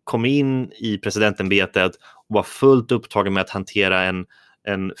kom in i presidentämbetet och var fullt upptagen med att hantera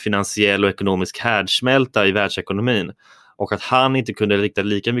en finansiell och ekonomisk härdsmälta i världsekonomin, och att han inte kunde rikta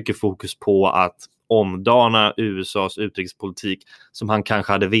lika mycket fokus på att omdana USAs utrikespolitik som han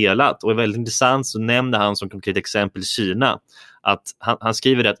kanske hade velat. Och är väldigt intressant så nämnde han som konkret exempel Kina, att han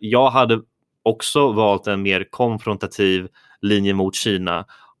skriver att jag hade också valt en mer konfrontativ linje mot Kina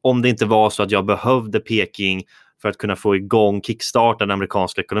om det inte var så att jag behövde Peking för att kunna få igång kickstarta den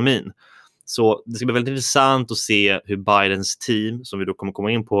amerikanska ekonomin. Så det ska bli väldigt intressant att se hur Bidens team, som vi då kommer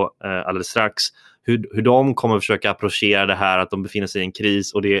komma in på alldeles strax, hur de kommer att försöka approchera det här att de befinner sig i en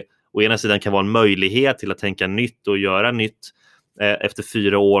kris, och det å ena sidan kan vara en möjlighet till att tänka nytt och göra nytt efter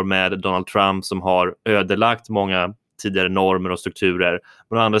 4 år med Donald Trump som har ödelagt många tidigare normer och strukturer.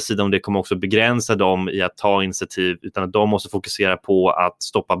 Men å andra sidan det kommer också begränsa dem i att ta initiativ, utan att de måste fokusera på att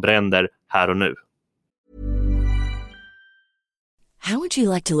stoppa bränder här och nu. How would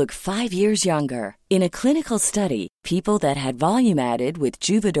you like to look 5 years younger? In a clinical study, people that had volume added with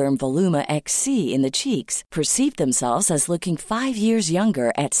Juvederm Voluma XC in the cheeks perceived themselves as looking 5 years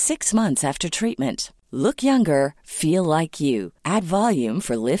younger at 6 months after treatment. Look younger, feel like you. Add volume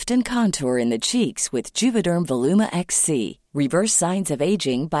for lift and contour in the cheeks with Juvederm Voluma XC. Reverse signs of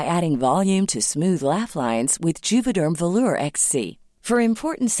aging by adding volume to smooth laugh lines with Juvederm Volure XC. For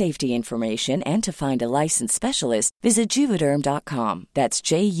important safety information and to find a licensed specialist, visit Juvederm.com. That's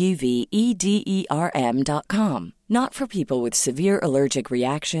JUVEDERM.com. Not for people with severe allergic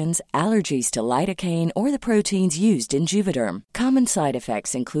reactions, allergies to lidocaine, or the proteins used in Juvederm. Common side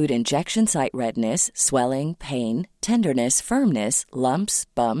effects include injection site redness, swelling, pain, tenderness, firmness, lumps,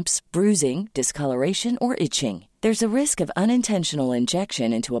 bumps, bruising, discoloration, or itching. There's a risk of unintentional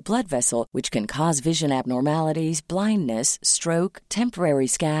injection into a blood vessel, which can cause vision abnormalities, blindness, stroke, temporary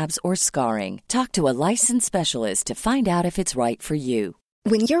scabs, or scarring. Talk to a licensed specialist to find out if it's right for you.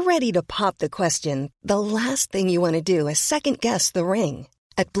 When you're ready to pop the question, the last thing you want to do is second-guess the ring.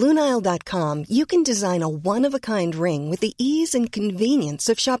 At BlueNile.com, you can design a one-of-a-kind ring with the ease and convenience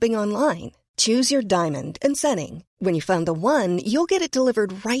of shopping online. Choose your diamond and setting. When you find the one, you'll get it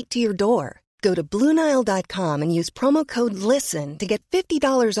delivered right to your door. Go to BlueNile.com and use promo code LISTEN to get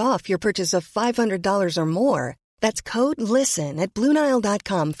 $50 off your purchase of $500 or more. That's code LISTEN at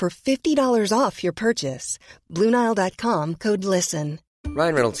BlueNile.com for $50 off your purchase. BlueNile.com, code LISTEN.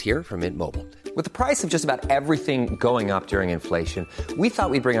 Ryan Reynolds here from Mint Mobile. With the price of just about everything going up during inflation, we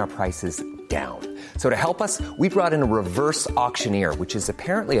thought we'd bring our prices down. So to help us, we brought in a reverse auctioneer, which is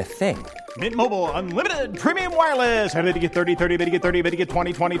apparently a thing. Mint Mobile Unlimited Premium Wireless. How to get 30, 30, how to get 30, how to get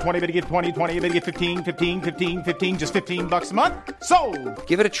 20, 20, 20, how to get 20, 20, how to get 15, 15, 15, 15, just $15 a month? Sold!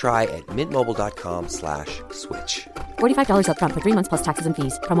 Give it a try at mintmobile.com/switch. $45 up front for 3 months plus taxes and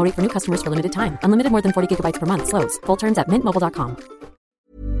fees. Promo rate for new customers for limited time. Unlimited more than 40 gigabytes per month. Slows full terms at mintmobile.com.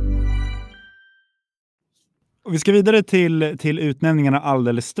 Vi ska vidare till utnämningarna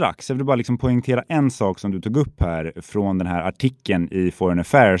alldeles strax. Jag vill bara poängtera en sak som du tog upp här från den här artikeln i Foreign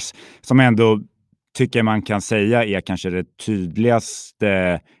Affairs, som ändå tycker man kan säga är kanske det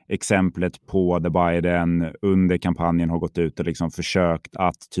tydligaste exemplet på där Biden under kampanjen har gått ut och försökt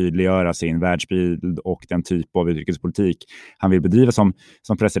att tydliggöra sin världsbild och den typ av utrikespolitik han vill bedriva som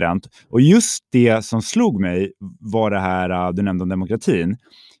president. Och just det som slog mig var det här du nämnde om demokratin,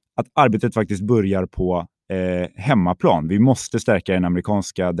 att arbetet faktiskt börjar på hemmaplan. Vi måste stärka den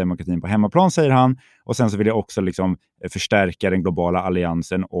amerikanska demokratin på hemmaplan, säger han. Och sen så vill jag också liksom förstärka den globala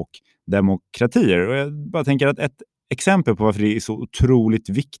alliansen och demokratier. Och jag bara tänker att ett exempel på varför det är så otroligt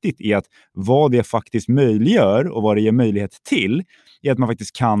viktigt är att vad det faktiskt möjliggör och vad det ger möjlighet till är att man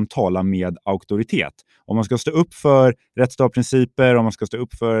faktiskt kan tala med auktoritet. Om man ska stå upp för rättsstatsprinciper, om man ska stå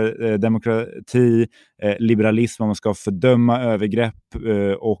upp för demokrati, liberalism, om man ska fördöma övergrepp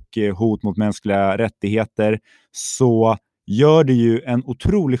och hot mot mänskliga rättigheter, så gör det ju en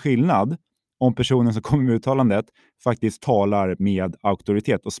otrolig skillnad om personen som kommer med uttalandet faktiskt talar med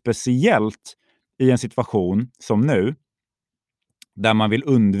auktoritet. Och speciellt i en situation som nu, där man vill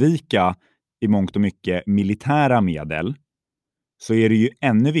undvika i mångt och mycket militära medel, så är det ju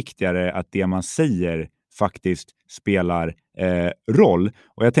ännu viktigare att det man säger faktiskt spelar roll.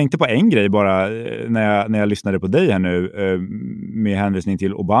 Och jag tänkte på en grej bara när jag lyssnade på dig här nu med hänvisning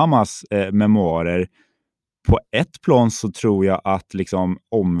till Obamas memoarer. På ett plan så tror jag att liksom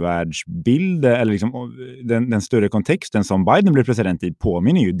omvärldsbilden eller liksom den större kontexten som Biden blev president i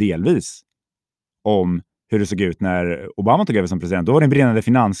påminner ju delvis om hur det såg ut när Obama tog över som president. Då var det en brinnande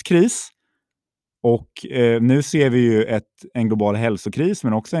finanskris. Och nu ser vi ju en global hälsokris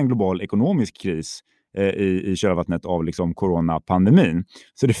men också en global ekonomisk kris i kölvattnet av liksom coronapandemin.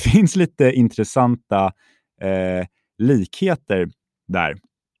 Så det finns lite intressanta likheter där.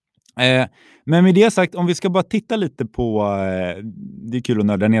 Men med det sagt, om vi ska bara titta lite på, det är kul att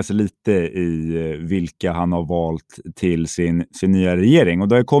nörda ner sig lite i vilka han har valt till sin nya regering. Och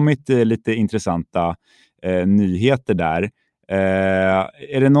det har kommit lite intressanta nyheter där.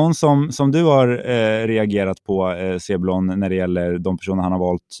 Är det någon som du har reagerat på, Seblon, när det gäller de personer han har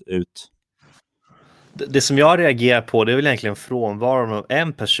valt ut? Det som jag reagerar på, det är väl egentligen frånvaron av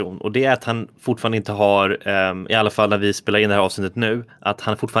en person, och det är att han fortfarande inte har, i alla fall när vi spelar in det här avsnittet nu, att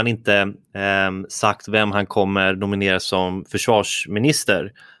han fortfarande inte sagt vem han kommer nominera som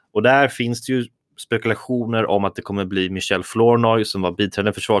försvarsminister. Och där finns det ju spekulationer om att det kommer bli Michelle Flournoy, som var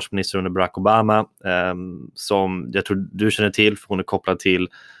biträdande försvarsminister under Barack Obama, som jag tror du känner till, för hon är kopplad till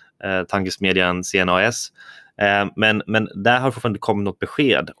tankesmedjan CNAS. Men där har fortfarande inte kommit något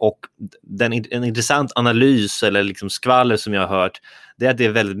besked, och en intressant analys eller liksom skvaller som jag har hört, det är att det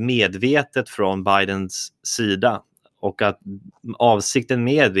är väldigt medvetet från Bidens sida, och att avsikten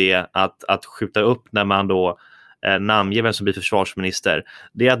med det att skjuta upp när man då namnger vem som blir försvarsminister,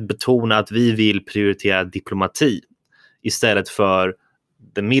 det är att betona att vi vill prioritera diplomati istället för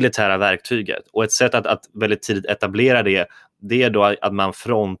det militära verktyget. Och ett sätt att väldigt tidigt etablera det är då att man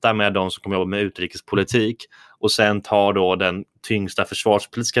frontar med de som kommer jobba med utrikespolitik och sen tar då den tyngsta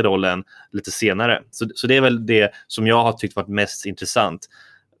försvarspolitiska rollen lite senare. Så det är väl det som jag har tyckt varit mest intressant.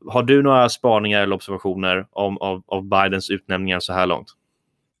 Har du några spaningar eller observationer av Bidens utnämningar så här långt?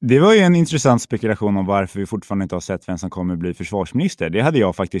 Det var ju en intressant spekulation om varför vi fortfarande inte har sett vem som kommer bli försvarsminister. Det hade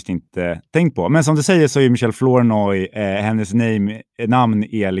jag faktiskt inte tänkt på. Men som du säger så är Michelle Flournoy, hennes namn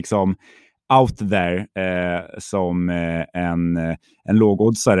är liksom out there som en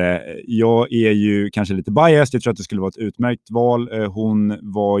lågoddsare. Jag är ju kanske lite biased. Jag tror att det skulle vara ett utmärkt val. Hon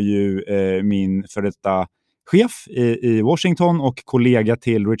var ju min före detta chef i Washington och kollega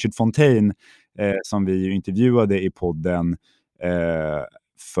till Richard Fontaine som vi ju intervjuade i podden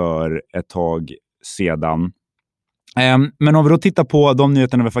för ett tag sedan. Men om vi då tittar på de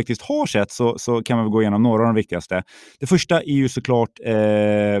nyheterna vi faktiskt har sett så kan vi gå igenom några av de viktigaste. Det första är ju såklart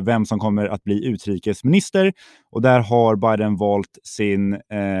vem som kommer att bli utrikesminister, och där har Biden valt sin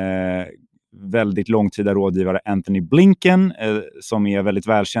väldigt långtida rådgivare Anthony Blinken som är väldigt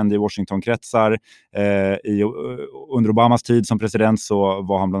välkänd i Washington-kretsar. Under Obamas tid som president så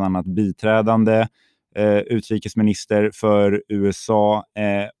var han bland annat biträdande utrikesminister för USA.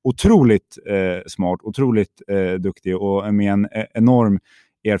 Otroligt smart, otroligt duktig och med en enorm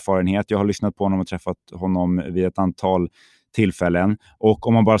erfarenhet. Jag har lyssnat på honom och träffat honom vid ett antal tillfällen. Och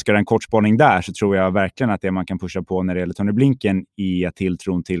om man bara ska göra en kort spaning där, så tror jag verkligen att det man kan pusha på när det gäller Tony Blinken är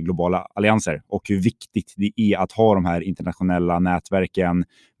tilltron till globala allianser och hur viktigt det är att ha de här internationella nätverken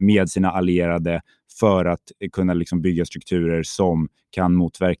med sina allierade för att kunna liksom bygga strukturer som kan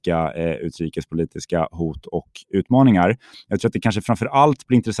motverka utrikespolitiska hot och utmaningar. Jag tror att det kanske framför allt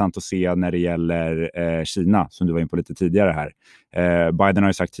blir intressant att se när det gäller Kina, som du var in på lite tidigare här. Biden har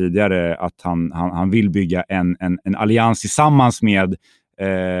ju sagt tidigare att han vill bygga en allians tillsammans med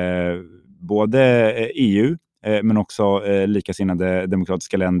både EU men också likasinnade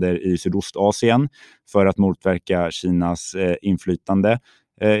demokratiska länder i Sydostasien för att motverka Kinas inflytande.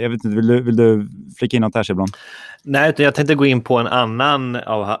 Jag vet inte, vill du flika in något här, Seblon? Nej, jag tänkte gå in på en annan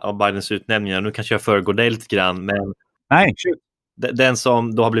av Bidens utnämningar. Nu kanske jag föregår dig lite grann, men nej, Den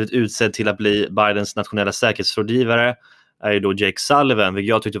som då har blivit utsedd till att bli Bidens nationella säkerhetsrådgivare är ju då Jake Sullivan, vilket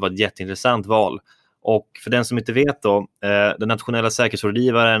jag tyckte var ett jätteintressant val. Och för den som inte vet då, den nationella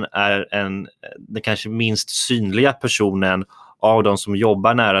säkerhetsrådgivaren är den kanske minst synliga personen av de som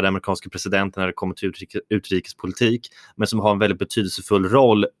jobbar nära den amerikanska presidenten när det kommer till utrikespolitik, men som har en väldigt betydelsefull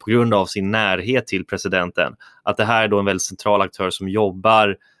roll på grund av sin närhet till presidenten. Att det här är då en väldigt central aktör som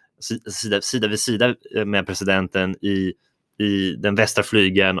jobbar sida vid sida med presidenten i den västra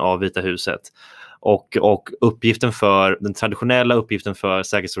flygeln av Vita huset. Och den traditionella uppgiften för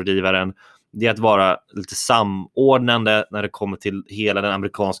säkerhetsrådgivaren, det är att vara lite samordnande när det kommer till hela den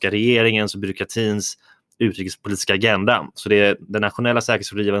amerikanska regeringens och byråkratins utrikespolitiska agenda. Så det är den nationella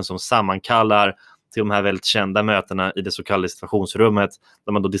säkerhetsrådgivaren som sammankallar till de här väldigt kända mötena i det så kallade situationsrummet,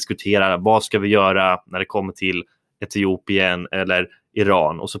 där man då diskuterar vad ska vi göra när det kommer till Etiopien eller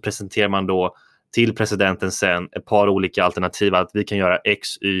Iran, och så presenterar man då till presidenten sen ett par olika alternativ att vi kan göra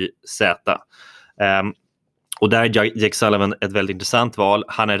X, Y, Z. Och där är Jake Sullivan ett väldigt intressant val.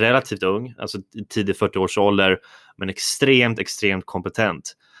 Han är relativt ung, alltså tidig 40-årsålder, men extremt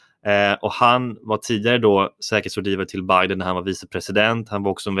kompetent. Och han var tidigare då säkerhetsrådgivare till Biden när han var vicepresident. Han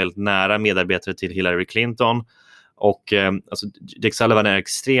var också en väldigt nära medarbetare till Hillary Clinton. Och alltså, Jake Sullivan är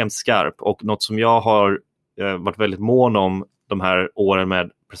extremt skarp, och något som jag har varit väldigt mån om de här åren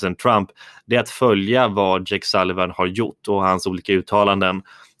med president Trump, det är att följa vad Jake Sullivan har gjort och hans olika uttalanden.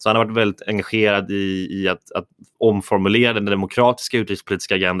 Så han har varit väldigt engagerad i att omformulera den demokratiska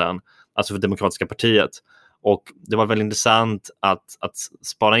utrikespolitiska agendan, alltså för demokratiska partiet. Och det var väldigt intressant att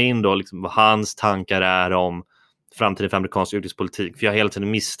spana in då liksom vad hans tankar är om framtiden för amerikansk utrikespolitik. För jag har hela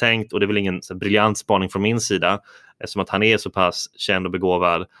tiden misstänkt, och det är väl ingen så briljant spaning från min sida, eftersom att han är så pass känd och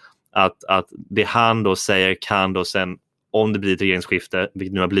begåvad, att det han då säger kan då sen, om det blir ett regeringsskifte,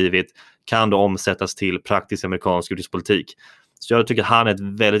 vilket nu har blivit, kan då omsättas till praktisk amerikansk utrikespolitik. Så jag tycker att han är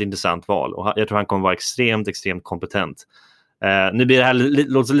ett väldigt intressant val, och jag tror han kommer vara extremt kompetent. Nu blir det här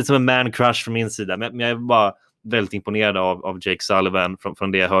låter lite som en man crush från min sida, men jag är bara väldigt imponerad av Jake Sullivan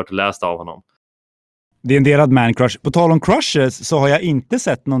från det jag hört och läst av honom. Det är en delad man crush. På tal om crushes så har jag inte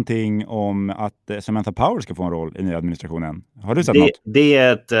sett någonting om att Samantha Power ska få en roll i nya administrationen. Har du sett något? Det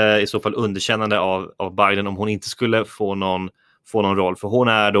är ett i så fall underkännande av Biden om hon inte skulle få någon roll. För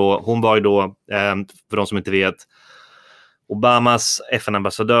hon var ju då, för de som inte vet, Obamas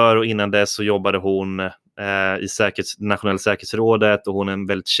FN-ambassadör, och innan dess så jobbade hon i nationella säkerhetsrådet, och hon är en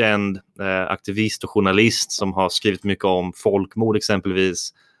väldigt känd aktivist och journalist som har skrivit mycket om folkmord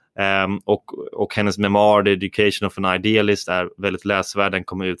exempelvis. Och hennes memoir The Education of an Idealist är väldigt läsvärd, den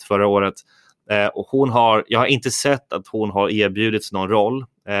kom ut förra året. Och jag har inte sett att hon har erbjudits någon roll,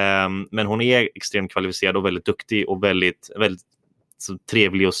 men hon är extremt kvalificerad och väldigt duktig och väldigt så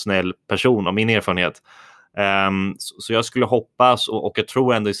trevlig och snäll person av min erfarenhet. Så jag skulle hoppas, och jag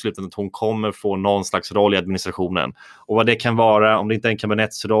tror ändå i slutet att hon kommer få någon slags roll i administrationen. Och vad det kan vara, om det inte är en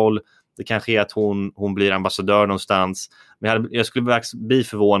kabinettsroll, det kanske är att hon blir ambassadör någonstans. Men jag skulle bli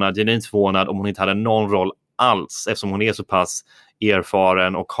genuint förvånad om hon inte hade någon roll alls, eftersom hon är så pass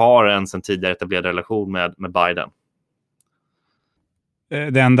erfaren och har en sedan tidigare etablerad relation med Biden.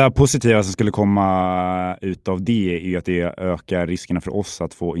 Det enda positiva som skulle komma ut av det är ju att det ökar riskerna för oss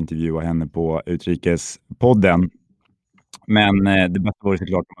att få intervjua henne på Utrikespodden. Men det bästa vore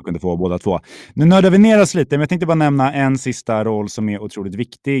såklart om man kunde få båda två. Nu nördar vi ner oss lite, men jag tänkte bara nämna en sista roll som är otroligt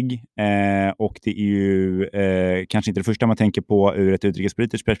viktig. Och det är ju kanske inte det första man tänker på ur ett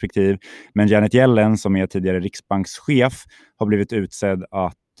utrikespolitiskt perspektiv. Men Janet Yellen, som är tidigare riksbankschef, har blivit utsedd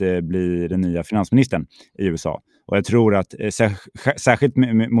att bli den nya finansministern i USA. Och jag tror att särskilt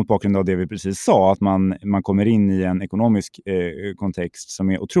mot bakgrund av det vi precis sa, att man kommer in i en ekonomisk kontext som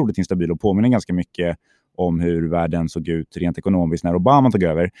är otroligt instabil och påminner ganska mycket om hur världen såg ut rent ekonomiskt när Obama tog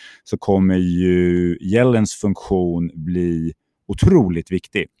över, så kommer ju Yellens funktion bli otroligt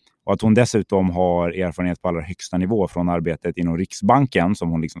viktig. Och att hon dessutom har erfarenhet på allra högsta nivå från arbetet inom Riksbanken, som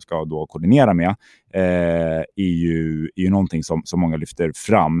hon liksom ska då koordinera med, är ju någonting som många lyfter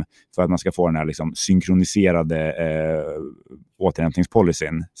fram för att man ska få den här liksom synkroniserade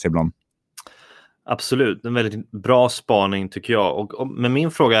återhämtningspolicyn. Seblon? Absolut, en väldigt bra spaning tycker jag. Men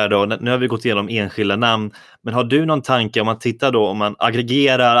min fråga är då, nu har vi gått igenom enskilda namn, men har du någon tanke om man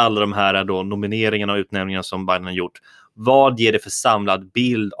aggregerar alla de här då nomineringarna och utnämningarna som Biden har gjort, vad ger det för samlad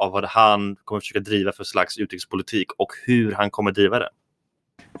bild av vad han kommer försöka driva för slags utrikespolitik och hur han kommer driva det?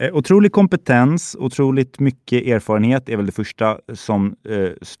 Otrolig kompetens, otroligt mycket erfarenhet är väl det första som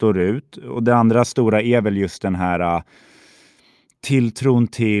står ut. Och det andra stora är väl just den här tilltron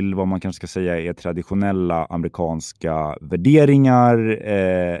till vad man kanske ska säga är traditionella amerikanska värderingar,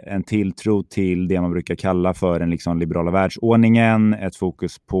 en tilltro till det man brukar kalla för den liksom liberala världsordningen, ett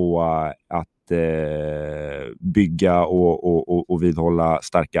fokus på att bygga och vidhålla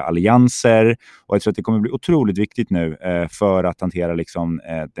starka allianser. Och jag tror att det kommer bli otroligt viktigt nu för att hantera liksom,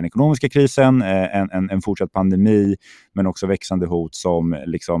 den ekonomiska krisen, en fortsatt pandemi, men också växande hot som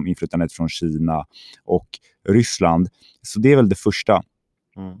liksom, inflytandet från Kina och Ryssland. Så det är väl det första.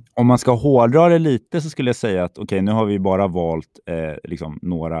 Om man ska hårdra det lite så skulle jag säga att okej, nu har vi bara valt liksom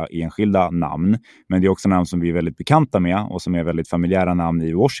några enskilda namn, men det är också namn som vi är väldigt bekanta med och som är väldigt familjära namn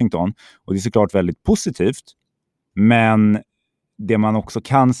i Washington, och det är såklart väldigt positivt, men det man också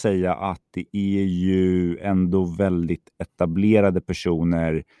kan säga att det är ju ändå väldigt etablerade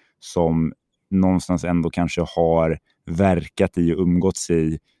personer som någonstans ändå kanske har verkat i och umgåtts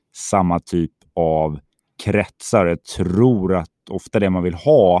i samma typ av kretsar. Jag tror att ofta det man vill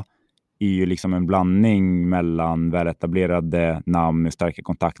ha är ju liksom en blandning mellan väletablerade namn med starka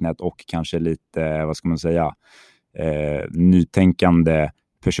kontaktnät och kanske lite, vad ska man säga, nytänkande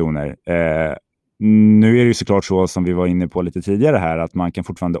personer. Nu är det ju såklart så som vi var inne på lite tidigare här, att man kan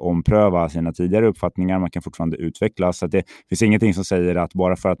fortfarande ompröva sina tidigare uppfattningar, man kan fortfarande utvecklas. Så att det finns ingenting som säger att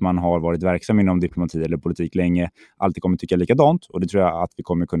bara för att man har varit verksam inom diplomati eller politik länge alltid kommer tycka likadant, och det tror jag att vi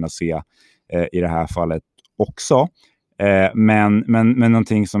kommer kunna se i det här fallet också. Men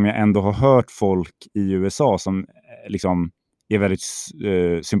någonting som jag ändå har hört folk i USA som liksom är väldigt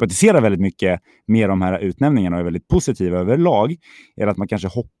sympatiserar väldigt mycket med de här utnämningarna och är väldigt positiva överlag, är att man kanske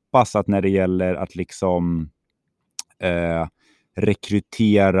hoppas att när det gäller att liksom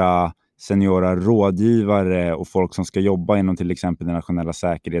rekrytera seniora rådgivare och folk som ska jobba inom till exempel det nationella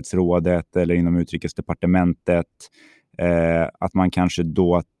säkerhetsrådet eller inom utrikesdepartementet, att man kanske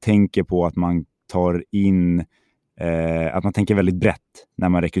då tänker på att man tar in att man tänker väldigt brett när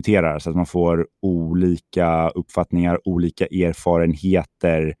man rekryterar, så att man får olika uppfattningar, olika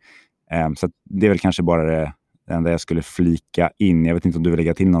erfarenheter. Så att det är väl kanske bara det enda jag skulle flika in. Jag vet inte om du vill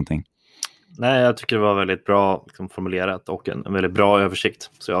lägga till någonting. Nej, jag tycker det var väldigt bra liksom, formulerat och en väldigt bra översikt.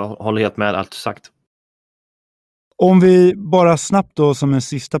 Så jag håller helt med allt sagt. Om vi bara snabbt då som en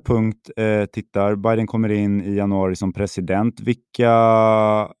sista punkt tittar. Biden kommer in i januari som president.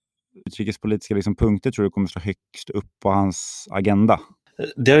 Vilka utrikespolitiska liksom punkter tror du kommer stå högst upp på hans agenda?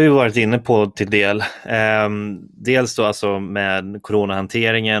 Det har vi varit inne på till del. Dels då alltså med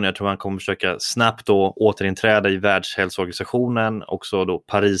coronahanteringen. Jag tror han kommer försöka snabbt då återinträda i Världshälsoorganisationen. Också då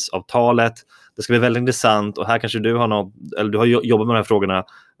Parisavtalet. Det ska bli väldigt intressant, och här kanske du har något, eller du har jobbat med de här frågorna.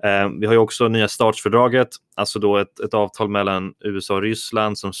 Vi har ju också nya startsfördraget, alltså då ett avtal mellan USA och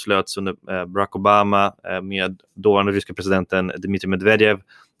Ryssland som slöts under Barack Obama med dåvarande ryska presidenten Dmitrij Medvedev,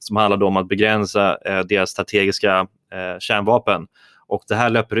 som handlade om att begränsa deras strategiska kärnvapen. Och det här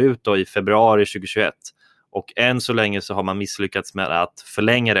löper ut då i februari 2021. Och än så länge så har man misslyckats med att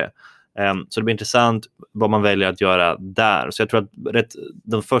förlänga det. Så det blir intressant vad man väljer att göra där. Så jag tror att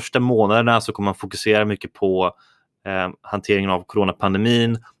de första månaderna så kommer man fokusera mycket på hanteringen av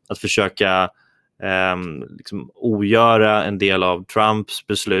coronapandemin. Att försöka liksom ogöra en del av Trumps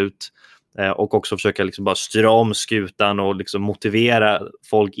beslut. Och också försöka liksom bara styra om skutan och liksom motivera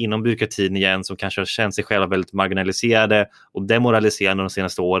folk inom byråkratin igen som kanske har känt sig själva väldigt marginaliserade och demoraliserade de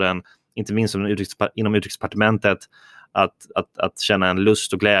senaste åren, inte minst inom utrikesdepartementet, att känna en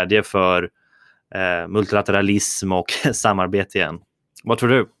lust och glädje för multilateralism och samarbete igen. Vad tror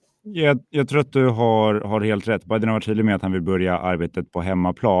du? Jag tror att du har helt rätt. Biden har varit tydlig med att han vill börja arbetet på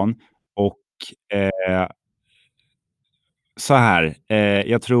hemmaplan, och så här,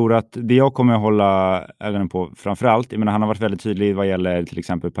 jag tror att det jag kommer att hålla ögonen på framförallt, jag menar, han har varit väldigt tydlig vad gäller till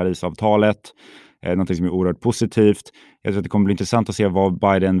exempel Parisavtalet, någonting som är oerhört positivt. Jag tror att det kommer bli intressant att se vad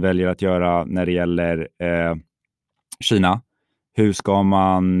Biden väljer att göra när det gäller Kina. Hur ska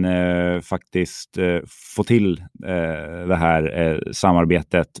man faktiskt få till det här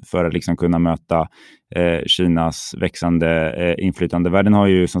samarbetet för att liksom kunna möta Kinas växande inflytande. Världen har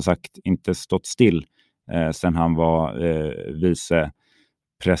ju som sagt inte stått still sen han var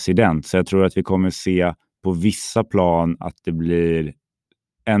vicepresident. Så jag tror att vi kommer se på vissa plan att det blir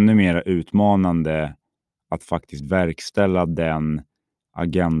ännu mer utmanande att faktiskt verkställa den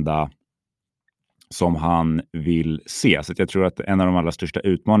agenda som han vill se. Så att jag tror att en av de allra största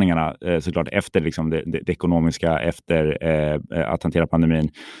utmaningarna såklart efter liksom det ekonomiska, efter att hantera pandemin,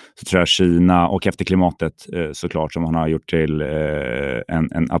 så tror jag Kina, och efter klimatet såklart som han har gjort till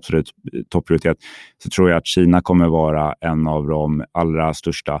en absolut topprioritet, så tror jag att Kina kommer vara en av de allra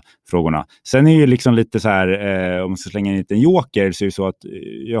största frågorna. Sen är ju liksom lite så här, om man ska slänga in en liten joker, så är det så att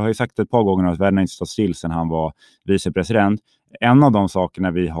jag har ju sagt ett par gånger att världen inte stått still sedan han var vicepresident. En av de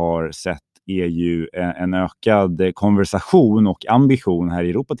sakerna vi har sett är ju en ökad konversation och ambition här i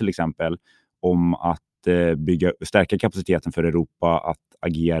Europa till exempel om att stärka kapaciteten för Europa att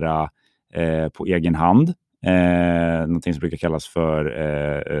agera på egen hand. Någonting som brukar kallas för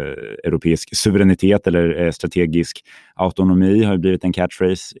europeisk suveränitet eller strategisk autonomi har blivit en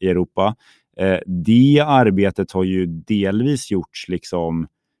catchphrase i Europa. Det arbetet har ju delvis gjorts liksom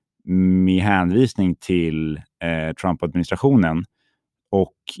med hänvisning till Trump-administrationen,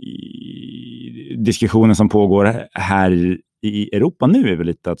 och diskussionen som pågår här i Europa nu är väl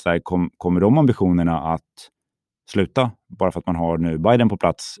lite att så här, kommer de ambitionerna att sluta bara för att man har nu Biden på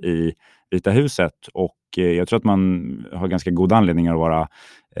plats i Vita huset, och jag tror att man har ganska goda anledningar att vara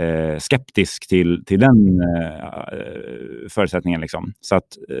skeptisk till den förutsättningen liksom. Så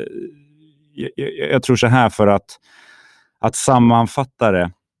att jag tror så här, för att sammanfatta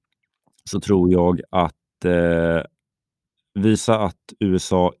det, så tror jag att visa att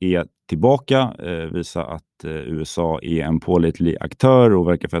USA är tillbaka, visa att USA är en pålitlig aktör och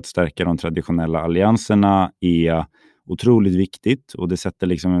verkar för att stärka de traditionella allianserna är otroligt viktigt, och det sätter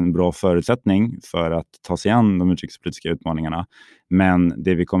liksom en bra förutsättning för att ta sig an de utrikespolitiska utmaningarna. Men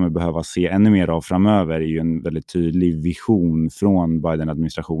det vi kommer behöva se ännu mer av framöver är ju en väldigt tydlig vision från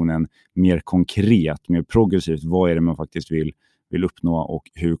Biden-administrationen, mer konkret, mer progressivt. Vad är det man faktiskt vill uppnå, och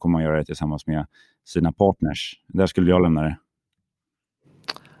hur kommer man göra det tillsammans med sina partners? Där skulle jag lämna det.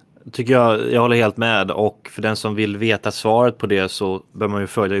 Tycker jag håller helt med, och för den som vill veta svaret på det så bör man ju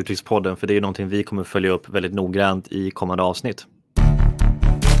följa Utrikespodden, för det är ju någonting vi kommer följa upp väldigt noggrant i kommande avsnitt.